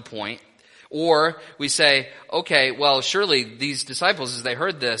 That's not the point. Or we say, okay, well, surely these disciples, as they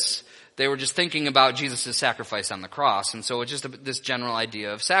heard this, they were just thinking about Jesus' sacrifice on the cross. And so it's just this general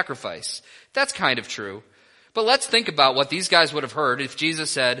idea of sacrifice. That's kind of true. But let's think about what these guys would have heard if Jesus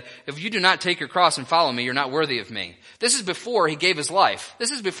said, if you do not take your cross and follow me, you're not worthy of me. This is before he gave his life.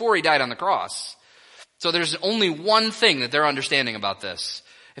 This is before he died on the cross. So there's only one thing that they're understanding about this.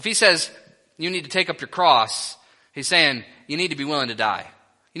 If he says, you need to take up your cross, he's saying, you need to be willing to die.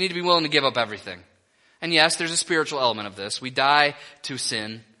 You need to be willing to give up everything. And yes, there's a spiritual element of this. We die to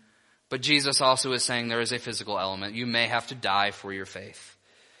sin. But Jesus also is saying there is a physical element. You may have to die for your faith.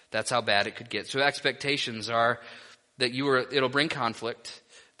 That's how bad it could get. So expectations are that it'll bring conflict,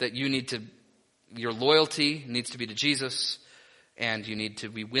 that your loyalty needs to be to Jesus, and you need to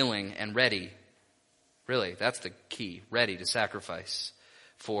be willing and ready. Really, that's the key, ready to sacrifice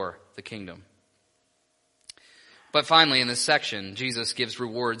for the kingdom. But finally, in this section, Jesus gives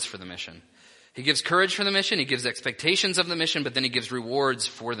rewards for the mission. He gives courage for the mission, he gives expectations of the mission, but then he gives rewards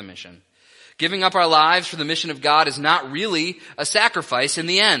for the mission. Giving up our lives for the mission of God is not really a sacrifice in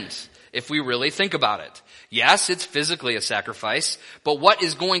the end, if we really think about it. Yes, it's physically a sacrifice, but what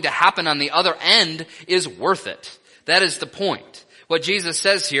is going to happen on the other end is worth it. That is the point. What Jesus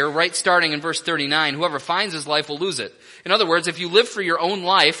says here, right starting in verse 39, whoever finds his life will lose it. In other words, if you live for your own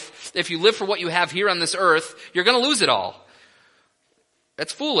life, if you live for what you have here on this earth, you're going to lose it all.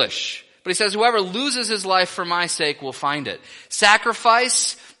 That's foolish. But he says, whoever loses his life for my sake will find it.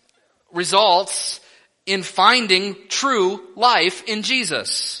 Sacrifice results in finding true life in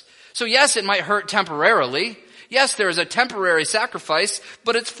Jesus. So yes, it might hurt temporarily. Yes, there is a temporary sacrifice,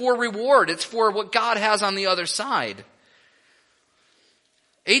 but it's for reward. It's for what God has on the other side.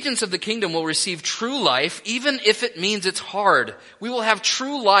 Agents of the kingdom will receive true life, even if it means it's hard. We will have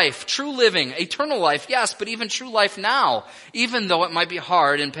true life, true living, eternal life, yes, but even true life now, even though it might be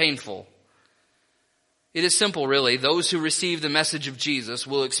hard and painful. It is simple, really. Those who receive the message of Jesus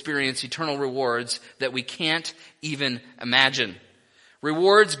will experience eternal rewards that we can't even imagine.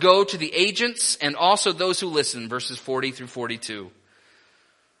 Rewards go to the agents and also those who listen, verses 40 through 42.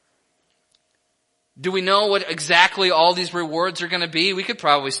 Do we know what exactly all these rewards are going to be? We could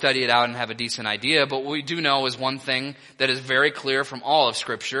probably study it out and have a decent idea, but what we do know is one thing that is very clear from all of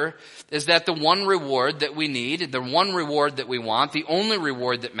Scripture, is that the one reward that we need, the one reward that we want, the only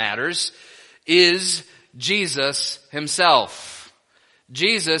reward that matters, is Jesus himself.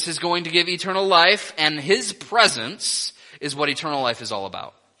 Jesus is going to give eternal life, and his presence is what eternal life is all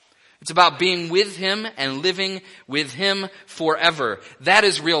about. It's about being with him and living with him forever. That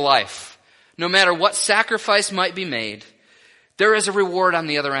is real life. No matter what sacrifice might be made, there is a reward on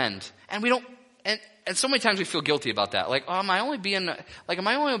the other end. And we don't, and so many times we feel guilty about that. Like, am I only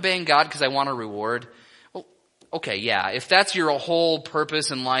obeying God because I want a reward? Well, okay, yeah. If that's your whole purpose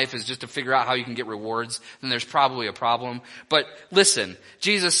in life is just to figure out how you can get rewards, then there's probably a problem. But listen,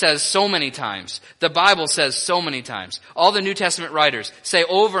 Jesus says so many times, the Bible says so many times, all the New Testament writers say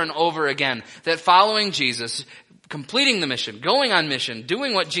over and over again that following Jesus, completing the mission, going on mission,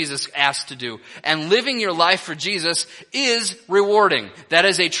 doing what Jesus asked to do, and living your life for Jesus is rewarding. That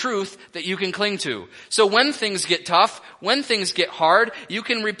is a truth that you can cling to. So when things get tough, when things get hard, you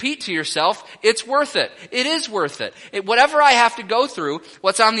can repeat to yourself, it's worth it. It is worth it. Whatever I have to go through,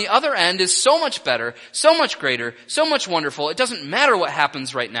 what's on the other end is so much better, so much greater, so much wonderful. It doesn't matter what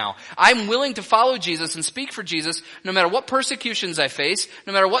happens right now. I'm willing to follow Jesus and speak for Jesus no matter what persecutions I face,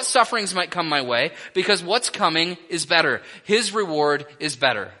 no matter what sufferings might come my way, because what's coming is better. His reward is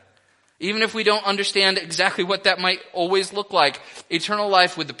better. Even if we don't understand exactly what that might always look like, eternal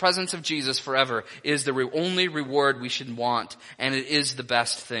life with the presence of Jesus forever is the only reward we should want, and it is the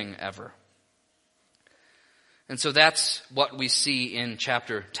best thing ever. And so that's what we see in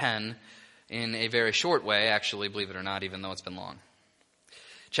chapter 10 in a very short way, actually, believe it or not, even though it's been long.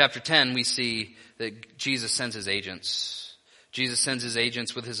 Chapter 10, we see that Jesus sends his agents. Jesus sends his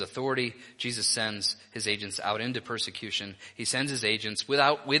agents with his authority. Jesus sends his agents out into persecution. He sends his agents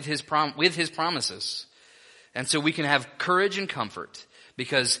with his promises. And so we can have courage and comfort,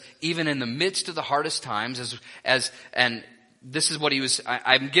 because even in the midst of the hardest times, and this is what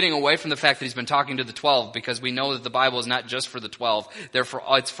I'm getting away from the fact that he's been talking to the 12, because we know that the Bible is not just for the 12,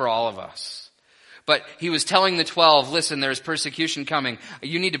 it's for all of us. But he was telling the 12, listen, there's persecution coming.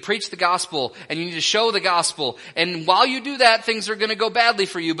 You need to preach the gospel, and you need to show the gospel. And while you do that, things are going to go badly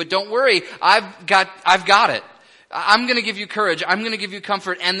for you, but don't worry, I've got it. I'm going to give you courage. I'm going to give you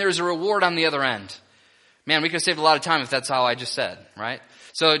comfort, and there's a reward on the other end. Man, we could have saved a lot of time if that's how I just said, right?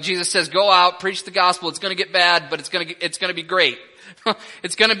 So Jesus says, go out, preach the gospel. It's going to get bad, but it's going to be great.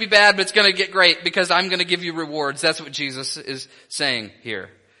 It's going to be bad, but it's going to get great, because I'm going to give you rewards. That's what Jesus is saying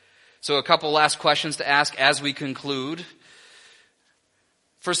here. So a couple last questions to ask as we conclude.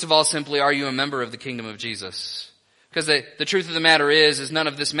 First of all, simply, are you a member of the kingdom of Jesus? Because the truth of the matter is none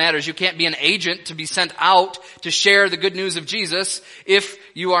of this matters. You can't be an agent to be sent out to share the good news of Jesus if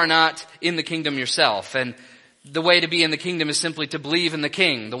you are not in the kingdom yourself. And the way to be in the kingdom is simply to believe in the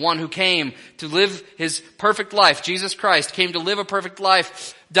King, the one who came to live his perfect life. Jesus Christ came to live a perfect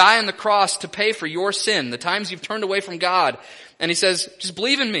life, die on the cross to pay for your sin, the times you've turned away from God. And he says, just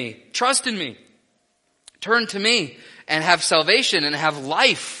believe in me, trust in me, turn to me, and have salvation and have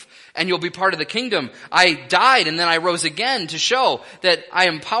life, and you'll be part of the kingdom. I died and then I rose again to show that I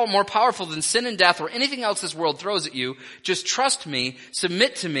am more powerful than sin and death or anything else this world throws at you. Just trust me,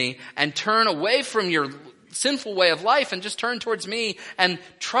 submit to me, and turn away from your sinful way of life and just turn towards me and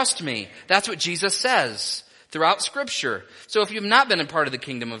trust me. That's what Jesus says throughout Scripture. So if you've not been a part of the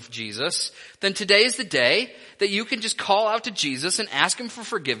kingdom of Jesus, then today is the day that you can just call out to Jesus and ask him for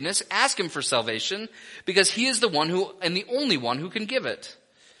forgiveness, ask him for salvation, because he is the one and the only one who can give it.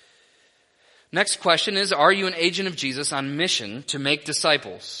 Next question is, are you an agent of Jesus on mission to make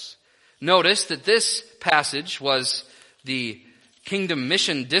disciples? Notice that this passage was the kingdom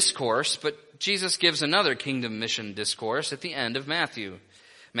mission discourse, but Jesus gives another kingdom mission discourse at the end of Matthew.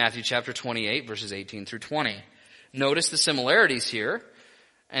 Matthew chapter 28, verses 18 through 20. Notice the similarities here,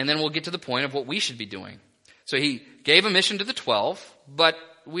 and then we'll get to the point of what we should be doing. So he gave a mission to the 12, but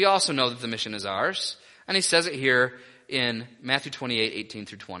we also know that the mission is ours. And he says it here in Matthew 28, 18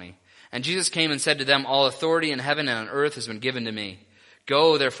 through 20. And Jesus came and said to them, all authority in heaven and on earth has been given to me.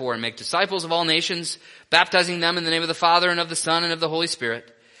 Go, therefore, and make disciples of all nations, baptizing them in the name of the Father and of the Son and of the Holy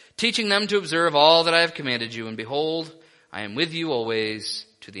Spirit, teaching them to observe all that I have commanded you. And behold, I am with you always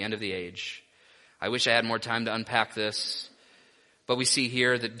to the end of the age. I wish I had more time to unpack this, but we see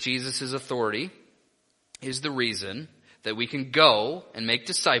here that Jesus' authority is the reason that we can go and make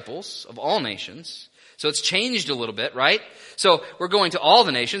disciples of all nations. So it's changed a little bit, right? So we're going to all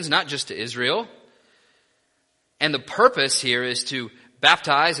the nations, not just to Israel. And the purpose here is to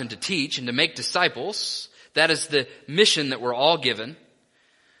baptize and to teach and to make disciples. That is the mission that we're all given.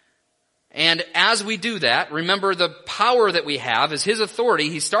 And as we do that, remember the power that we have is his authority.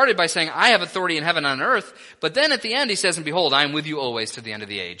 He started by saying, I have authority in heaven and on earth. But then at the end he says, and behold, I am with you always to the end of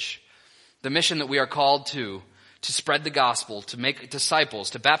the age. The mission that we are called to spread the gospel, to make disciples,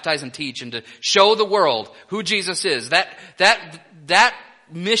 to baptize and teach, and to show the world who Jesus is. That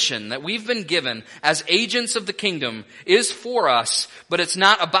mission that we've been given as agents of the kingdom is for us, but it's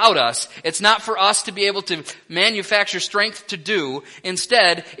not about us. It's not for us to be able to manufacture strength to do.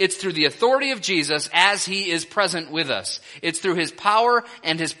 Instead, it's through the authority of Jesus as he is present with us. It's through his power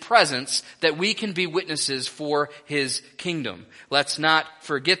and his presence that we can be witnesses for his kingdom. Let's not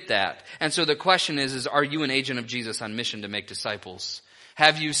forget that. And so the question is are you an agent of Jesus on mission to make disciples?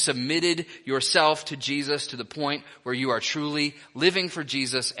 Have you submitted yourself to Jesus to the point where you are truly living for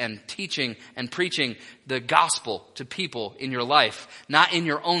Jesus and teaching and preaching the gospel to people in your life, not in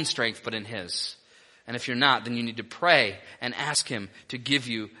your own strength, but in his? And if you're not, then you need to pray and ask him to give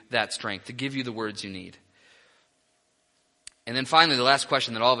you that strength, to give you the words you need. And then finally, the last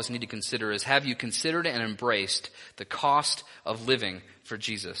question that all of us need to consider is, have you considered and embraced the cost of living for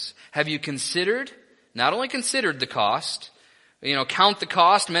Jesus? Have you not only considered the cost, count the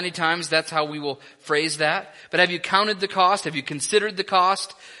cost. Many times that's how we will phrase that. But have you counted the cost? Have you considered the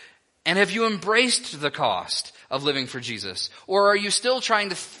cost? And have you embraced the cost of living for Jesus? Or are you still trying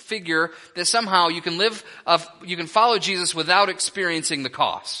to figure that somehow you can follow Jesus without experiencing the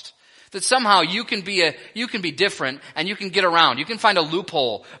cost? That somehow you can be different and you can get around. You can find a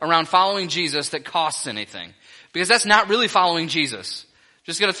loophole around following Jesus that costs anything. Because that's not really following Jesus.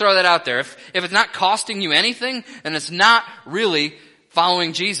 Just going to throw that out there. If it's not costing you anything, then it's not really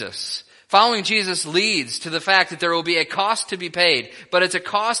following Jesus. Following Jesus leads to the fact that there will be a cost to be paid, but it's a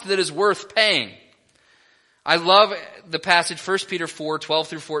cost that is worth paying. I love the passage, 1 Peter 4, 12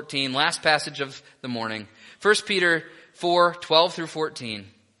 through 14, last passage of the morning. 1 Peter 4, 12 through 14.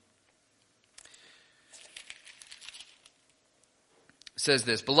 Says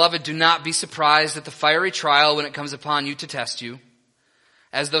this, "Beloved, do not be surprised at the fiery trial when it comes upon you to test you,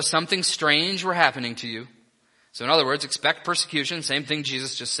 as though something strange were happening to you." So in other words, expect persecution, same thing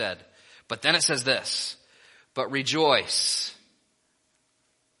Jesus just said. But then it says this, but rejoice,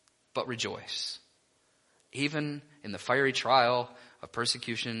 even in the fiery trial of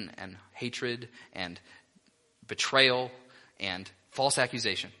persecution and hatred and betrayal and false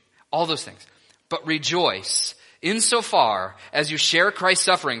accusation, all those things. But rejoice insofar as you share Christ's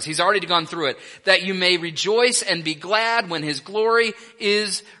sufferings. He's already gone through it. That you may rejoice and be glad when his glory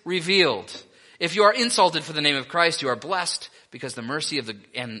is revealed. If you are insulted for the name of Christ, you are blessed because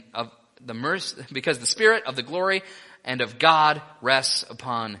because the Spirit of the glory and of God rests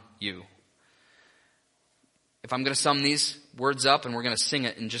upon you. If I'm going to sum these words up, and we're going to sing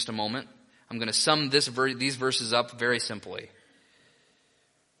it in just a moment, I'm going to sum these verses up very simply.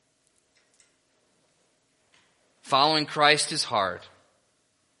 Following Christ is hard,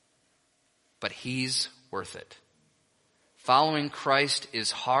 but he's worth it. Following Christ is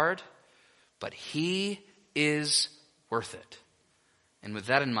hard, but he is worth it. And with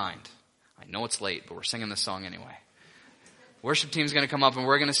that in mind, I know it's late, but we're singing this song anyway. Worship team's going to come up and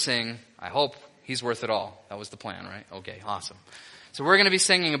we're going to sing, I hope, He's Worth It All. That was the plan, right? Okay, awesome. So we're going to be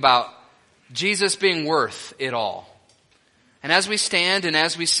singing about Jesus being worth it all. And as we stand and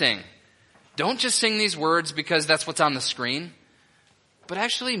as we sing, don't just sing these words because that's what's on the screen, but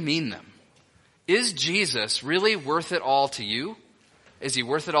actually mean them. Is Jesus really worth it all to you? Is he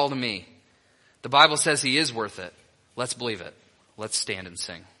worth it all to me? The Bible says he is worth it. Let's believe it. Let's stand and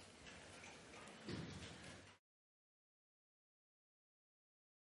sing.